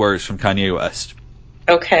famous new words from Kanye West.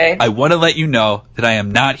 Okay. I want to let you know that I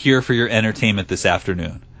am not here for your entertainment this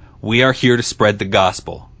afternoon. We are here to spread the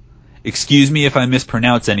gospel. Excuse me if I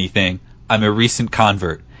mispronounce anything. I'm a recent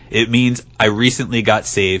convert. It means I recently got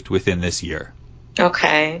saved within this year.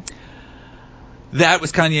 Okay. That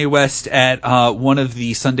was Kanye West at one of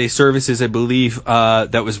the Sunday services, I believe,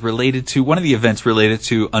 that was related to, one of the events related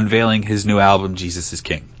to unveiling his new album, Jesus is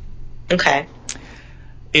King. Okay.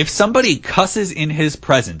 If somebody cusses in his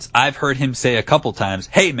presence, I've heard him say a couple times,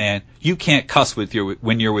 hey man, you can't cuss when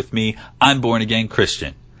you're with me. I'm born again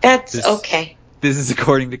Christian. That's okay. This is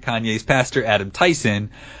according to Kanye's pastor, Adam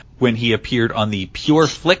Tyson, when he appeared on the Pure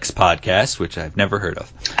Flix podcast, which I've never heard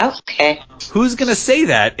of. Okay. Who's going to say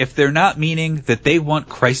that if they're not meaning that they want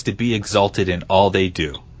Christ to be exalted in all they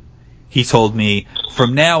do? He told me,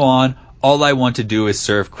 from now on, all I want to do is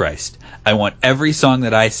serve Christ. I want every song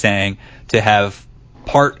that I sang to have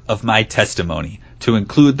part of my testimony, to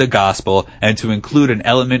include the gospel, and to include an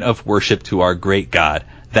element of worship to our great God.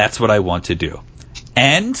 That's what I want to do.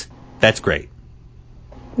 And that's great.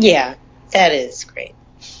 Yeah, that is great.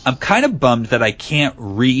 I'm kind of bummed that I can't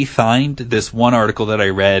re-find this one article that I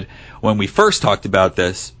read when we first talked about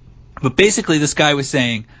this. But basically this guy was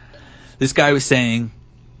saying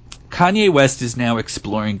Kanye West is now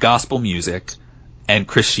exploring gospel music and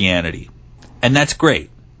Christianity. And that's great.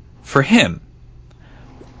 For him.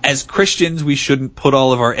 As Christians, we shouldn't put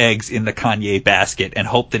all of our eggs in the Kanye basket and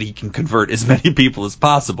hope that he can convert as many people as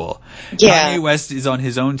possible. Yeah. Kanye West is on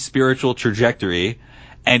his own spiritual trajectory,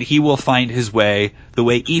 and he will find his way the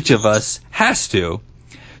way each of us has to.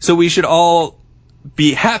 So we should all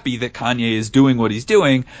be happy that Kanye is doing what he's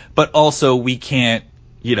doing, but also we can't,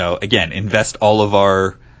 again, invest all of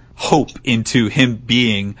our hope into him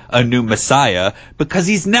being a new Messiah, because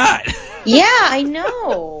he's not. Yeah, I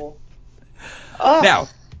know. Oh. Now,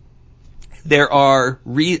 there are,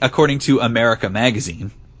 according to America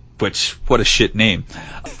Magazine, which, what a shit name,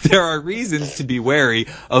 there are reasons to be wary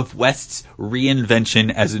of West's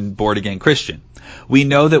reinvention as a born-again Christian. We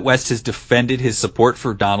know that West has defended his support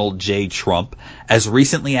for Donald J. Trump as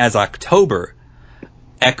recently as October,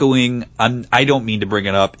 echoing, I don't mean to bring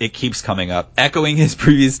it up, it keeps coming up, echoing his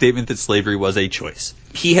previous statement that slavery was a choice.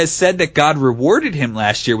 He has said that God rewarded him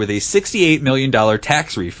last year with a $68 million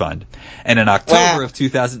tax refund. And in October of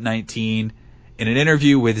 2019, in an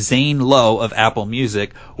interview with Zane Lowe of Apple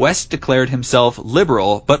Music, West declared himself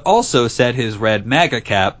liberal, but also said his red MAGA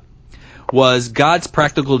cap was God's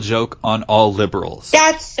practical joke on all liberals.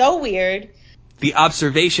 That's so weird. The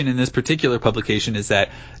observation in this particular publication is that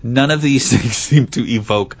none of these things seem to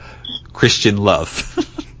evoke Christian love.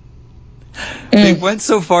 They went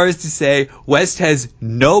so far as to say West has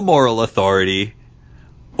no moral authority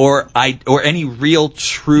or any real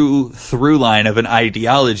true through line of an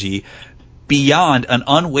ideology beyond an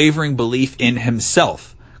unwavering belief in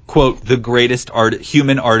himself, quote, the greatest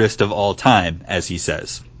human artist of all time, as he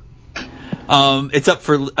says. It's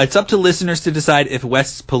up to listeners to decide if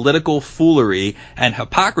West's political foolery and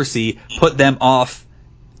hypocrisy put them off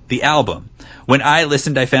the album. When I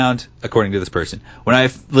listened, I found, according to this person, I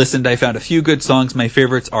found a few good songs. My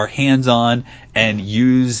favorites are Hands On and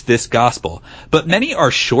Use This Gospel. But many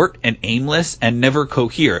are short and aimless and never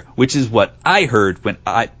cohere, which is what I heard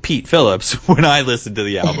Pete Phillips, when I listened to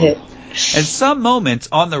the album. And some moments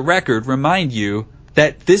on the record remind you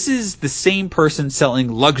that this is the same person selling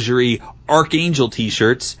luxury Archangel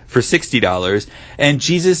t-shirts for $60 and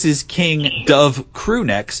Jesus is King Dove crew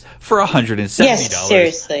necks for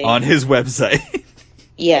 $170 on his website.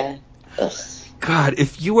 Yeah. Ugh. God,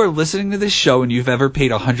 if you are listening to this show and you've ever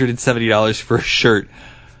paid $170 for a shirt,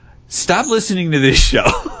 stop listening to this show.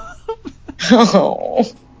 Oh,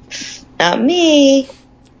 not me.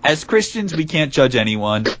 As Christians, we can't judge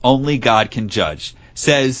anyone. Only God can judge,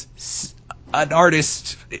 says an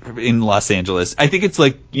artist in Los Angeles. I think it's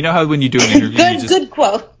like, you know how when you do an interview, good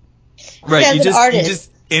quote. Right, you artist.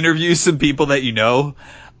 just interview some people that you know.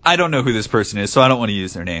 I don't know who this person is, so I don't want to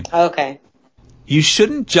use their name. Okay. You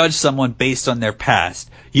shouldn't judge someone based on their past.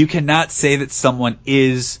 You cannot say that someone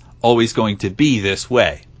is always going to be this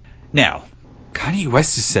way. Now, Kanye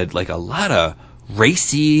West has said like a lot of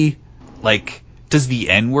racy, like, does the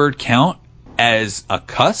N-word count as a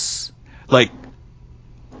cuss? Like,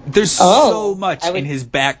 there's so much in his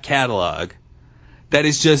back catalog that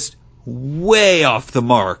is just way off the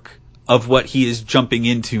mark of what he is jumping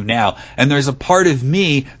into now. And there's a part of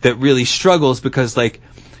me that really struggles because, like,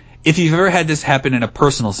 if you've ever had this happen in a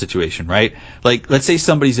personal situation, right? Like, let's say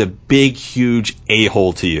somebody's a big, huge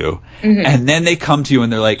a-hole to you, and then they come to you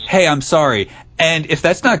and they're like, hey, I'm sorry. And if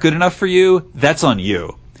that's not good enough for you, that's on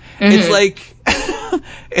you. It's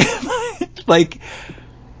like,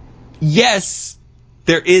 yes,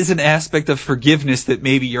 there is an aspect of forgiveness that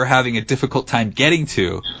maybe you're having a difficult time getting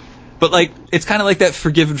to, but like, it's kind of like that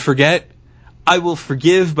forgive and forget. I will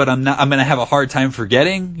forgive, but I'm going to have a hard time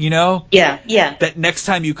forgetting, you know? Yeah. That next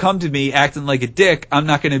time you come to me acting like a dick, I'm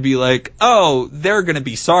not going to be like, oh, they're going to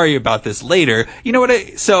be sorry about this later. You know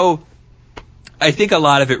what so I think a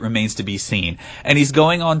lot of it remains to be seen. And he's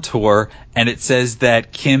going on tour, and it says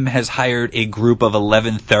that Kim has hired a group of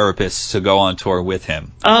 11 therapists to go on tour with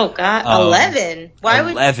him. Oh, God. 11?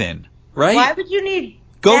 11, right? Why would you need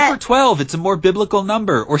Go that for 12. It's a more biblical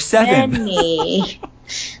number. Or 7. many?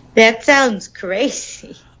 That sounds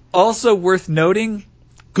crazy. Also worth noting,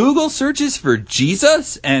 Google searches for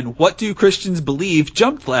Jesus and what do Christians believe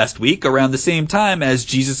jumped last week around the same time as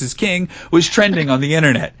Jesus is King was trending on the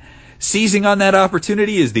internet. Seizing on that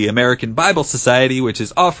opportunity is the American Bible Society, which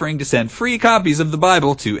is offering to send free copies of the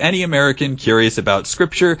Bible to any American curious about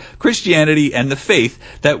Scripture, Christianity, and the faith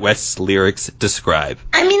that West's lyrics describe.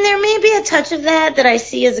 I mean, there may be a touch of that I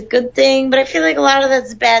see as a good thing, but I feel like a lot of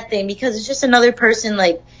that's a bad thing because it's just another person,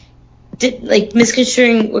 like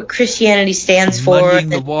misconstruing what Christianity stands for. Muddying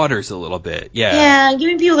the waters a little bit, yeah. Yeah,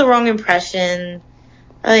 giving people the wrong impression.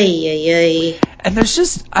 Ay. And there's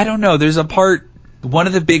just, I don't know, there's a part, one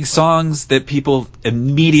of the big songs that people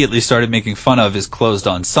immediately started making fun of is Closed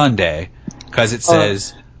on Sunday, because it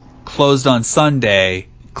says, closed on Sunday,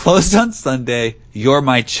 you're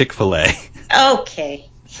my Chick-fil-A. Okay.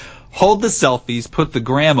 Hold the selfies, put the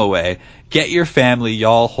gram away, get your family,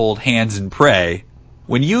 y'all hold hands and pray.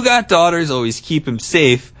 When you got daughters, always keep them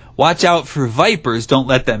safe. Watch out for vipers, don't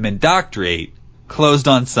let them indoctrinate. Closed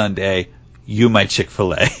on Sunday, you my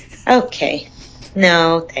Chick-fil-A. Okay.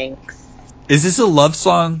 No, thanks. Is this a love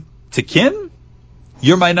song to Kim?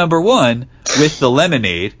 You're my number one with the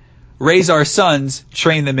lemonade. Raise our sons,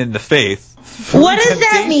 train them in the faith. What does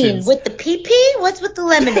that mean? With the pee-pee? What's with the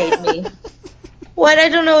lemonade mean? What? I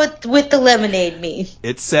don't know what with the lemonade mean.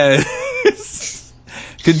 It says...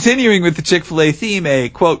 Continuing with the Chick-fil-A theme, a,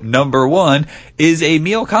 quote, number one is a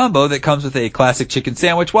meal combo that comes with a classic chicken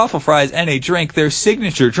sandwich, waffle fries, and a drink. Their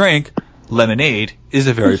signature drink, lemonade, is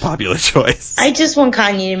a very popular choice. I just want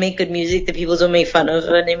Kanye to make good music that people don't make fun of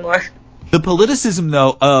anymore. The politicism,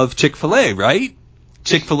 though, of Chick-fil-A, right?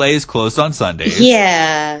 Chick-fil-A is closed on Sundays.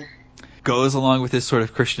 Yeah. Goes along with this sort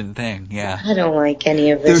of Christian thing, yeah. I don't like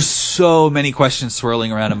any of this. There's so many questions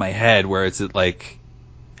swirling around in my head where it's like...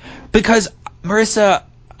 Because, Marissa...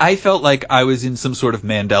 I felt like I was in some sort of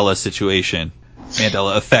Mandela effect situation.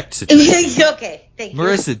 Okay, thank you.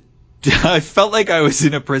 Marissa, I felt like I was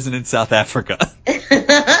in a prison in South Africa.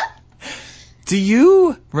 Do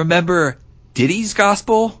you remember Diddy's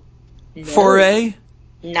gospel foray?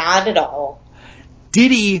 Not at all.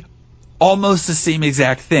 Diddy, almost the same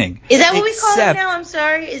exact thing. Is that what we call him now? I'm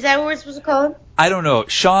sorry. Is that what we're supposed to call him? I don't know.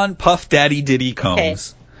 Sean Puff Daddy Diddy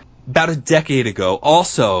Combs, about a decade ago,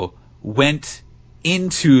 also went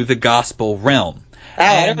into the gospel realm. Wow,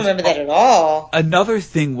 I don't remember that at all. Another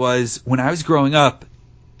thing was, when I was growing up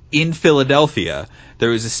in Philadelphia,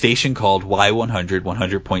 there was a station called Y100,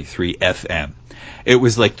 100.3 FM. It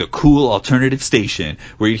was like the cool alternative station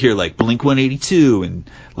where you'd hear like Blink-182 and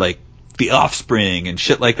like The Offspring and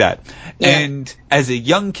shit like that. Yeah. And as a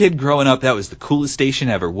young kid growing up, that was the coolest station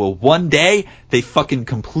ever. Well, one day, they fucking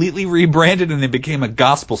completely rebranded and they became a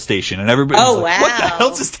gospel station. And everybody was like, what the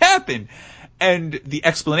hell just happened? And the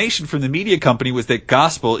explanation from the media company was that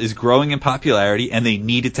gospel is growing in popularity and they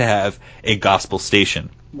needed to have a gospel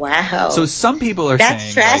station. Wow. So some people are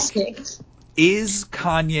saying, tragic. Like, is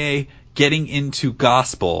Kanye getting into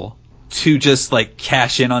gospel to just like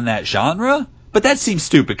cash in on that genre? But that seems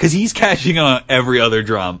stupid because he's cashing on every other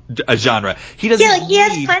genre. He doesn't. Yeah, like he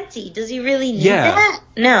has plenty. Does he really need that?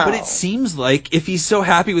 No. But it seems like if he's so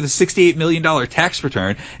happy with a $68 million tax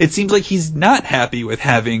return, it seems like he's not happy with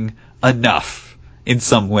having enough in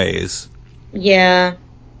some ways. Yeah.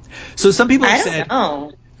 So some people have said,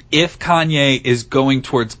 know. If Kanye is going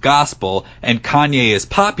towards gospel and Kanye is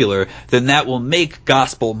popular, then that will make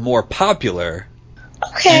gospel more popular.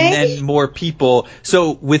 Okay. And then more people.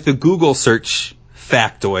 So with the Google search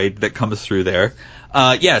factoid that comes through there,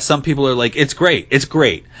 some people are like, it's great. It's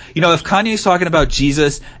great. You know, if Kanye's talking about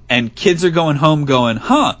Jesus and kids are going home going,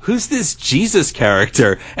 who's this Jesus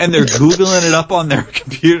character? And they're Googling it up on their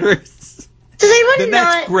computers. Then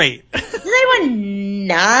that's great. Does anyone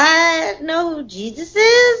not know who Jesus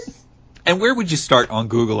is? And where would you start on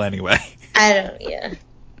Google anyway? I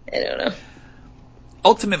don't know.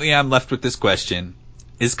 Ultimately, I'm left with this question.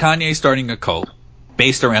 Is Kanye starting a cult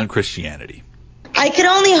based around Christianity? I can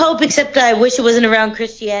only hope, except I wish it wasn't around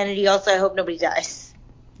Christianity. Also, I hope nobody dies.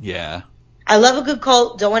 Yeah. I love a good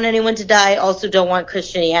cult. Don't want anyone to die. Also, don't want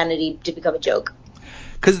Christianity to become a joke.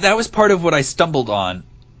 Because that was part of what I stumbled on.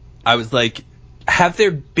 I was like, have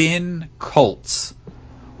there been cults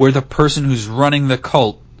where the person who's running the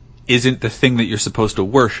cult isn't the thing that you're supposed to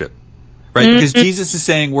worship? Right? Mm-hmm. Because Jesus is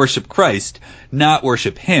saying worship Christ, not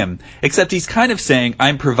worship him. Except he's kind of saying,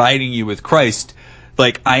 I'm providing you with Christ.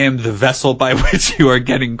 Like, I am the vessel by which you are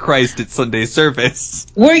getting Christ at Sunday service.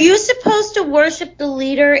 Were you supposed to worship the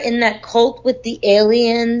leader in that cult with the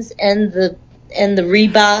aliens and the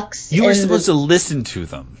Reeboks? You were supposed to listen to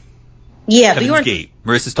them. Yeah, Heaven's but you weren't. Gate.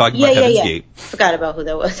 Marissa's talking about Heaven's Gate. Forgot about who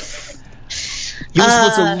that was. You were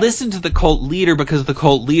supposed to listen to the cult leader because the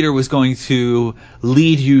cult leader was going to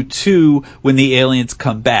lead you to when the aliens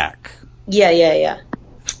come back. Yeah.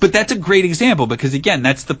 But that's a great example because, again,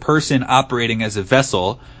 that's the person operating as a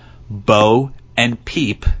vessel, Bo and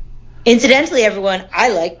Peep. Incidentally, everyone, I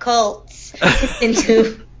like cults.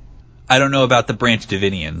 I don't know about the Branch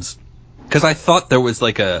Davidians because I thought there was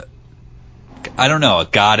like a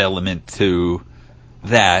God element to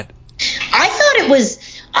that. I thought it was.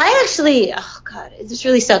 Oh God, this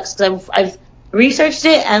really sucks because I've researched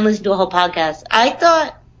it and listened to a whole podcast. I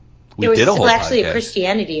thought there was actually a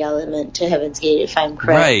Christianity element to Heaven's Gate, if I'm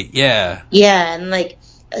correct. Right, yeah. Yeah, and like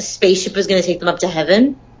a spaceship was going to take them up to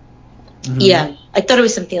heaven. Mm-hmm. Yeah, I thought it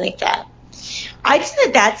was something like that. I'd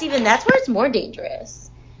say that's where it's more dangerous.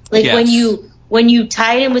 Like when you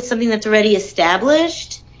tie it in with something that's already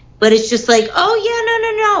established, but it's just like, oh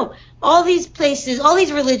yeah, no. All these places, all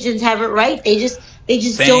these religions have it right. They just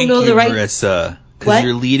don't know the right. Marissa, because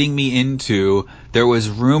you're leading me into. There was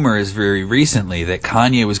rumors very recently that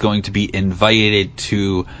Kanye was going to be invited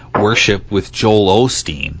to worship with Joel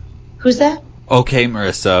Osteen. Who's that? Okay,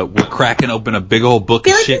 Marissa, we're cracking open a big old book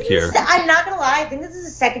of shit here. I'm not gonna lie. I think this is the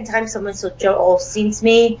second time someone said Joel Osteen to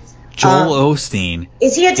me. Joel Osteen.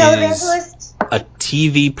 Is he a televangelist? A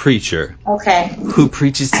TV preacher. Okay. Who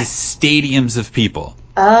preaches to stadiums of people.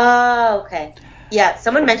 Oh, okay. Yeah,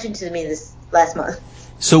 someone mentioned to me this last month.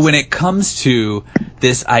 So when it comes to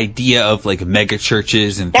this idea of like mega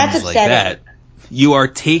churches and things like that, you are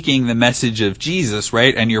taking the message of Jesus,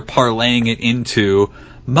 right? And you're parlaying it into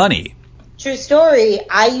money. True story.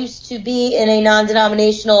 I used to be in a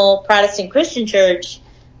non-denominational Protestant Christian church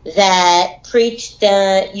that preached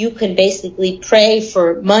that you can basically pray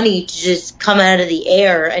for money to just come out of the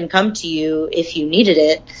air and come to you if you needed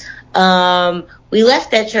it. We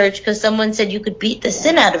left that church because someone said you could beat the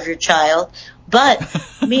sin out of your child. But,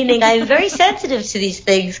 meaning I'm very sensitive to these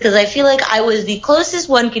things because I feel like I was the closest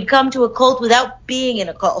one could come to a cult without being in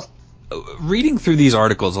a cult. Reading through these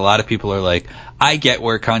articles, a lot of people are like, I get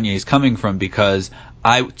where Kanye is coming from because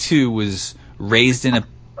I, too, was raised in a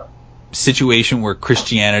situation where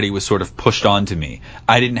Christianity was sort of pushed onto me.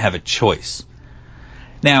 I didn't have a choice.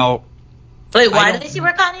 Now... Wait, why do they see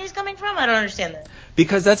where Kanye is coming from? I don't understand that.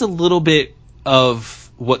 Because that's a little bit of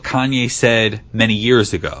what Kanye said many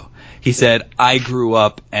years ago. He said, I grew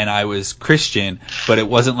up and I was Christian, but it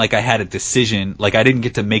wasn't like I had a decision, like I didn't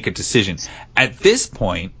get to make a decision. At this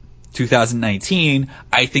point, 2019,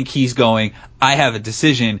 I think he's going, I have a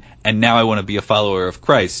decision and now I want to be a follower of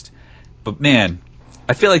Christ. But man,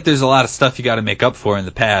 I feel like there's a lot of stuff you got to make up for in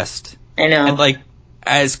the past. I know. And like,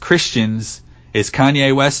 as Christians, is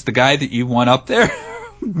Kanye West the guy that you want up there?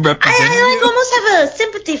 I almost have a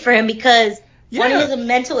sympathy for him because one, he has a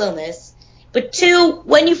mental illness. But two,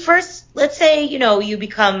 when you first, let's say, you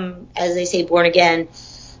become, as they say, born again,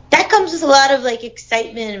 that comes with a lot of, like,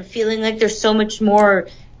 excitement and feeling like there's so much more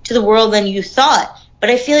to the world than you thought. But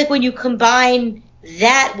I feel like when you combine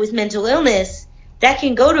that with mental illness, that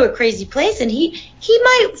can go to a crazy place, and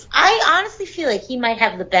I honestly feel like he might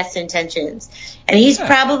have the best intentions. And he's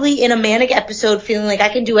probably in a manic episode feeling like I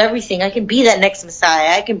can do everything. I can be that next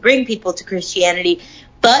Messiah. I can bring people to Christianity.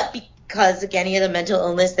 But because, again, he has a mental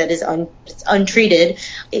illness that is untreated,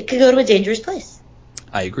 it could go to a dangerous place.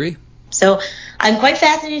 I agree. So I'm quite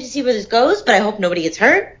fascinated to see where this goes, but I hope nobody gets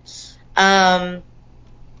hurt. I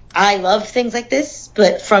love things like this,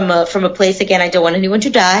 but from a place, again, I don't want anyone to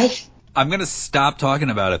die. I'm going to stop talking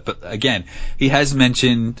about it, but again, he has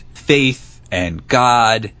mentioned faith and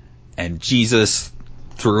God and Jesus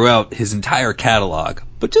throughout his entire catalog,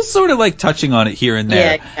 but just sort of like touching on it here and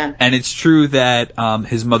there. Yeah. And it's true that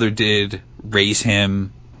his mother did raise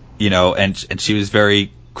him, and she was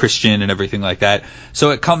very Christian and everything like that.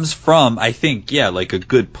 So it comes from, I think, like a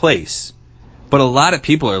good place. But a lot of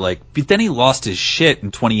people are like, but then he lost his shit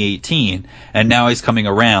in 2018, and now he's coming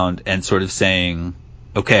around and sort of saying,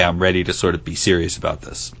 okay, I'm ready to sort of be serious about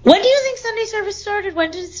this. When do you think Sunday service started?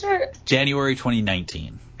 When did it start? January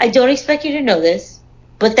 2019. I don't expect you to know this,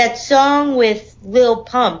 but that song with Lil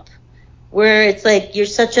Pump, where it's like, you're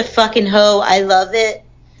such a fucking hoe, I love it.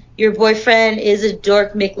 Your boyfriend is a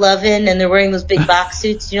dork McLovin, and they're wearing those big box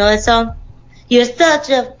suits. You know that song? You're such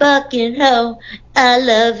a fucking hoe, I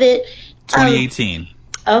love it. 2018.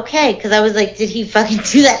 Okay, because I was like, did he fucking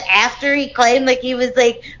do that after he claimed like he was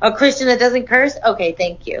like a Christian that doesn't curse? Okay,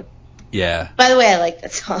 thank you. Yeah. By the way, I like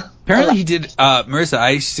that song. Apparently he did. Marissa,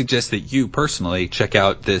 I suggest that you personally check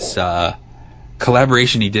out this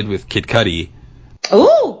collaboration he did with Kid Cudi.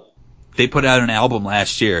 Ooh! They put out an album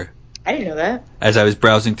last year. I didn't know that. As I was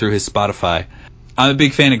browsing through his Spotify. I'm a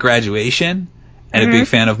big fan of Graduation and a big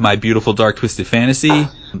fan of My Beautiful Dark Twisted Fantasy.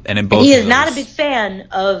 And in both he of is those, not a big fan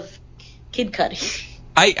of Kid Cudi.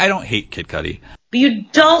 I don't hate Kid Cudi. But you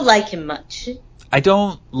don't like him much. I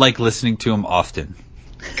don't like listening to him often.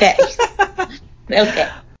 Okay. Okay.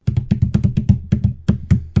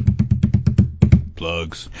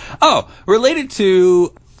 Plugs. Oh, related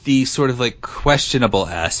to the sort of like questionable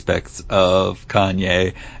aspects of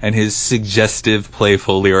Kanye and his suggestive,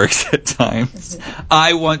 playful lyrics at times,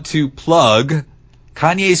 I want to plug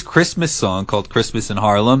Kanye's Christmas song called Christmas in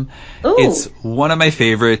Harlem. Ooh. It's one of my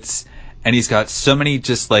favorites, and he's got so many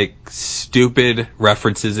just like stupid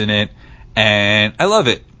references in it, and I love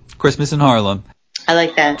it. Christmas in Harlem. I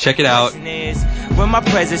like that. Check it out. When my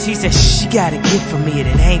present, she said, she got a gift for me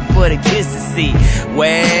that ain't for the kids to see.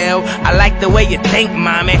 Well, I like the way you think,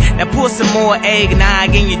 mommy. Now pour some more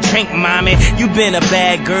eggnog in your drink, mommy. You been a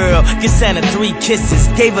bad girl. You sent her 3 kisses.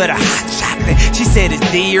 Gave her the hot chocolate. She said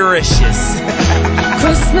it's delicious.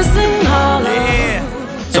 Christmas in Harlem.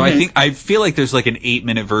 Yeah. So I feel like there's like an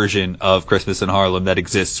 8-minute version of Christmas in Harlem that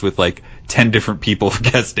exists with like 10 different people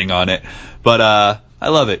guesting on it. But I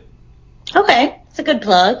love it. Okay. It's a good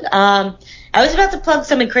plug. I was about to plug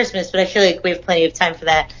some in Christmas, but I feel like we have plenty of time for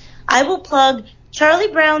that. I will plug Charlie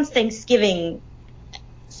Brown's Thanksgiving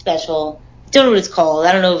special. Don't know what it's called.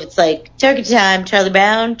 I don't know if it's like Turkey Time, Charlie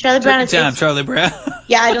Brown. Turkey Time, Charlie Brown.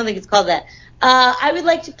 Yeah, I don't think it's called that. I would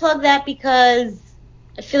like to plug that because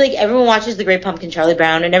I feel like everyone watches The Great Pumpkin, Charlie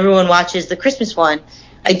Brown, and everyone watches the Christmas one.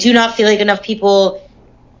 I do not feel like enough people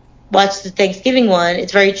watch the Thanksgiving one.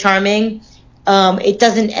 It's very charming. It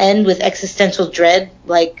doesn't end with existential dread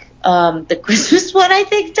like the Christmas one, I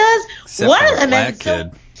think, does. Except One for of them Black is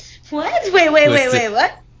Kid. What? Wait,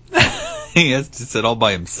 what? He has to sit all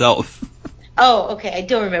by himself. Oh, okay. I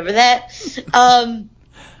don't remember that.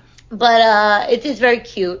 But it is very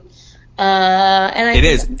cute. And It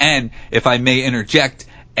is. And if I may interject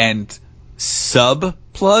and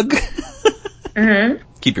sub-plug,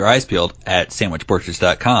 keep your eyes peeled at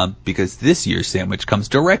sandwichportraits.com because this year's sandwich comes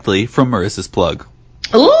directly from Marissa's plug.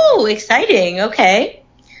 Ooh, exciting. Okay.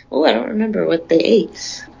 Ooh, I don't remember what they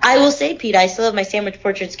ate. I will say, Pete, I still have my Sandwich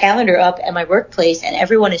Portraits calendar up at my workplace, and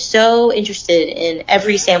everyone is so interested in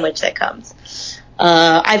every sandwich that comes.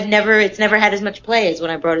 It's never had as much play as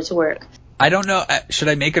when I brought it to work. I don't know. Should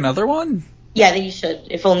I make another one? Yeah, I think you should,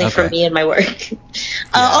 if only for me and my work.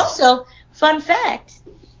 Also, fun fact,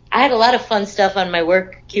 I had a lot of fun stuff on my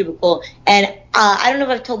work cubicle, and I don't know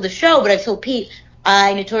if I've told the show, but I've told Pete,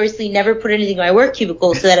 I notoriously never put anything in my work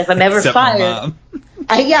cubicle so that if I'm ever fired,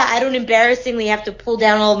 I don't embarrassingly have to pull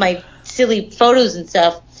down all my silly photos and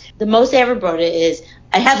stuff. The most I ever brought it is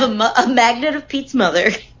I have a magnet of Pete's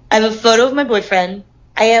mother. I have a photo of my boyfriend.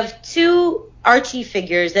 I have 2 Archie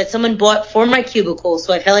figures that someone bought for my cubicle,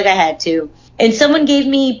 so I felt like I had to. And someone gave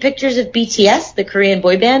me pictures of BTS, the Korean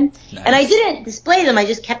boy band. Nice. And I didn't display them. I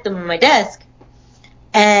just kept them on my desk.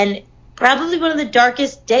 And probably one of the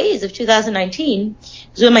darkest days of 2019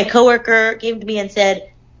 was when my coworker came to me and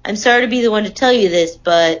said, I'm sorry to be the one to tell you this,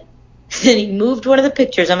 but Then he moved one of the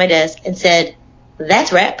pictures on my desk and said,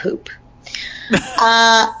 "That's rat poop."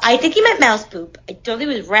 I think he meant mouse poop. I don't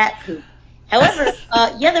think it was rat poop. However,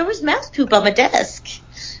 yeah, there was mouse poop on my desk.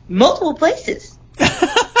 Multiple places.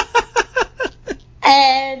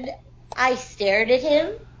 And I stared at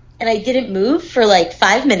him, and I didn't move for like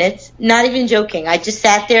 5 minutes. Not even joking. I just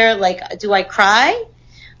sat there like, do I cry?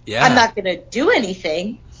 Yeah. I'm not going to do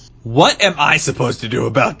anything. What am I supposed to do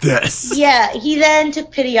about this? Yeah, he then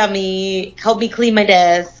took pity on me, helped me clean my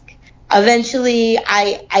desk. Eventually,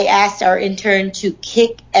 I asked our intern to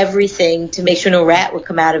kick everything to make sure no rat would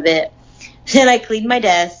come out of it. Then I cleaned my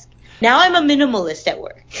desk. Now I'm a minimalist at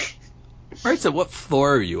work. Marissa, what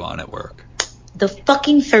floor are you on at work? The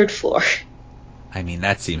fucking third floor. I mean,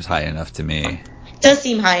 that seems high enough to me. Does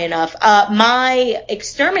seem high enough. My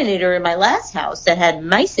exterminator in my last house that had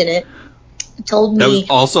mice in it told me... That was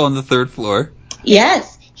also on the third floor?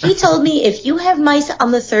 Yes. He told me, if you have mice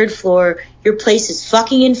on the third floor, your place is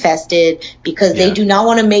fucking infested because they do not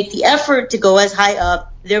want to make the effort to go as high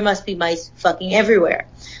up. There must be mice fucking everywhere.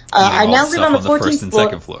 I now live on the 14th first and floor.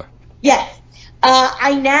 Second floor. Yes.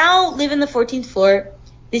 I now live in the 14th floor.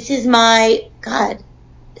 This is my... God.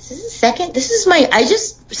 Is this the second? This is my... I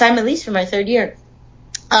just signed my lease for my third year.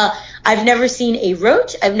 I've never seen a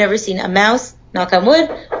roach. I've never seen a mouse. Knock on wood.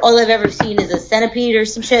 All I've ever seen is a centipede or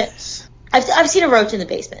some shit. I've seen a roach in the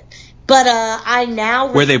basement. But I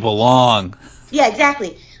now... Where they belong. Yeah,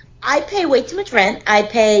 exactly. I pay way too much rent. I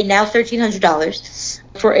pay now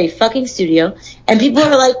 $1,300 for a fucking studio. And people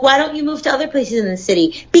are like, why don't you move to other places in the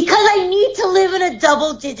city? Because I need to live in a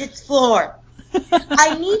double-digit floor.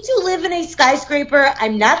 I need to live in a skyscraper.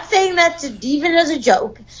 I'm not saying that even as a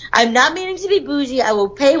joke. I'm not meaning to be bougie. I will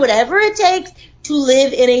pay whatever it takes to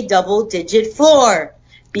live in a double-digit floor.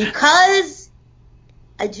 Because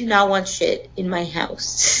I do not want shit in my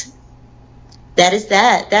house. That is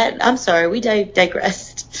that. I'm sorry, we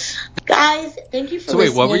digressed. Guys, thank you for listening. So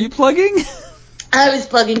wait, what were you plugging? I was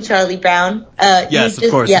plugging Charlie Brown. Yes, of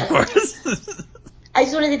course. I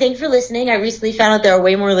just wanted to thank you for listening. I recently found out there are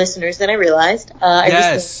way more listeners than I realized. I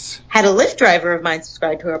recently had a Lyft driver of mine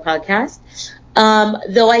subscribe to our podcast.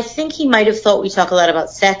 Though I think he might have thought we talk a lot about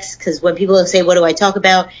sex, because when people say, what do I talk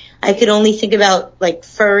about? I could only think about, like,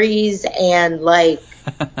 furries and, like,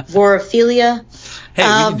 vorophilia. Hey,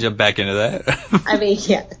 we can jump back into that. I mean,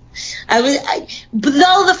 yeah. But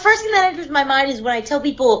though the first thing that enters my mind is when I tell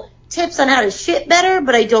people tips on how to shit better,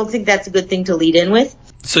 but I don't think that's a good thing to lead in with.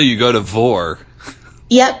 So you go to Vor.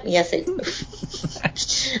 Yep, yes I do.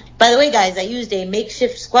 By the way, guys, I used a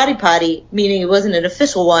makeshift squatty potty, meaning it wasn't an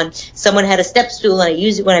official one. Someone had a step stool and I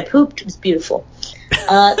used it when I pooped. It was beautiful.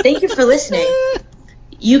 Thank you for listening.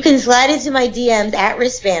 You can slide into my DMs at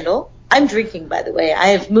Risk Vandal. I'm drinking, by the way. I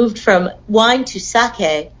have moved from wine to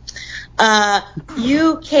sake.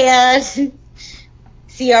 You can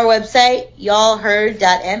see our website,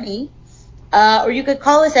 y'allheard.me. Or you could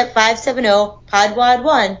call us at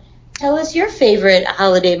 570-PODWAD1. Tell us your favorite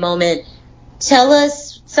holiday moment. Tell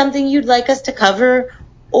us something you'd like us to cover.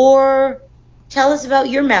 Or tell us about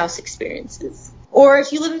your mouse experiences. Or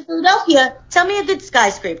if you live in Philadelphia, tell me a good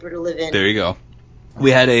skyscraper to live in. There you go.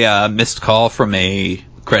 We had a missed call from a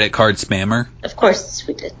credit card spammer. Of course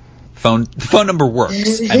we did. The phone number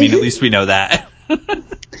works. I mean, at least we know that.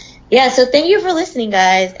 Yeah, so thank you for listening,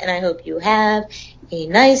 guys, and I hope you have a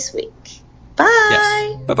nice week. Bye.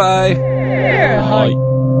 Yes. Bye-bye. Yeah.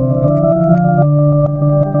 Bye.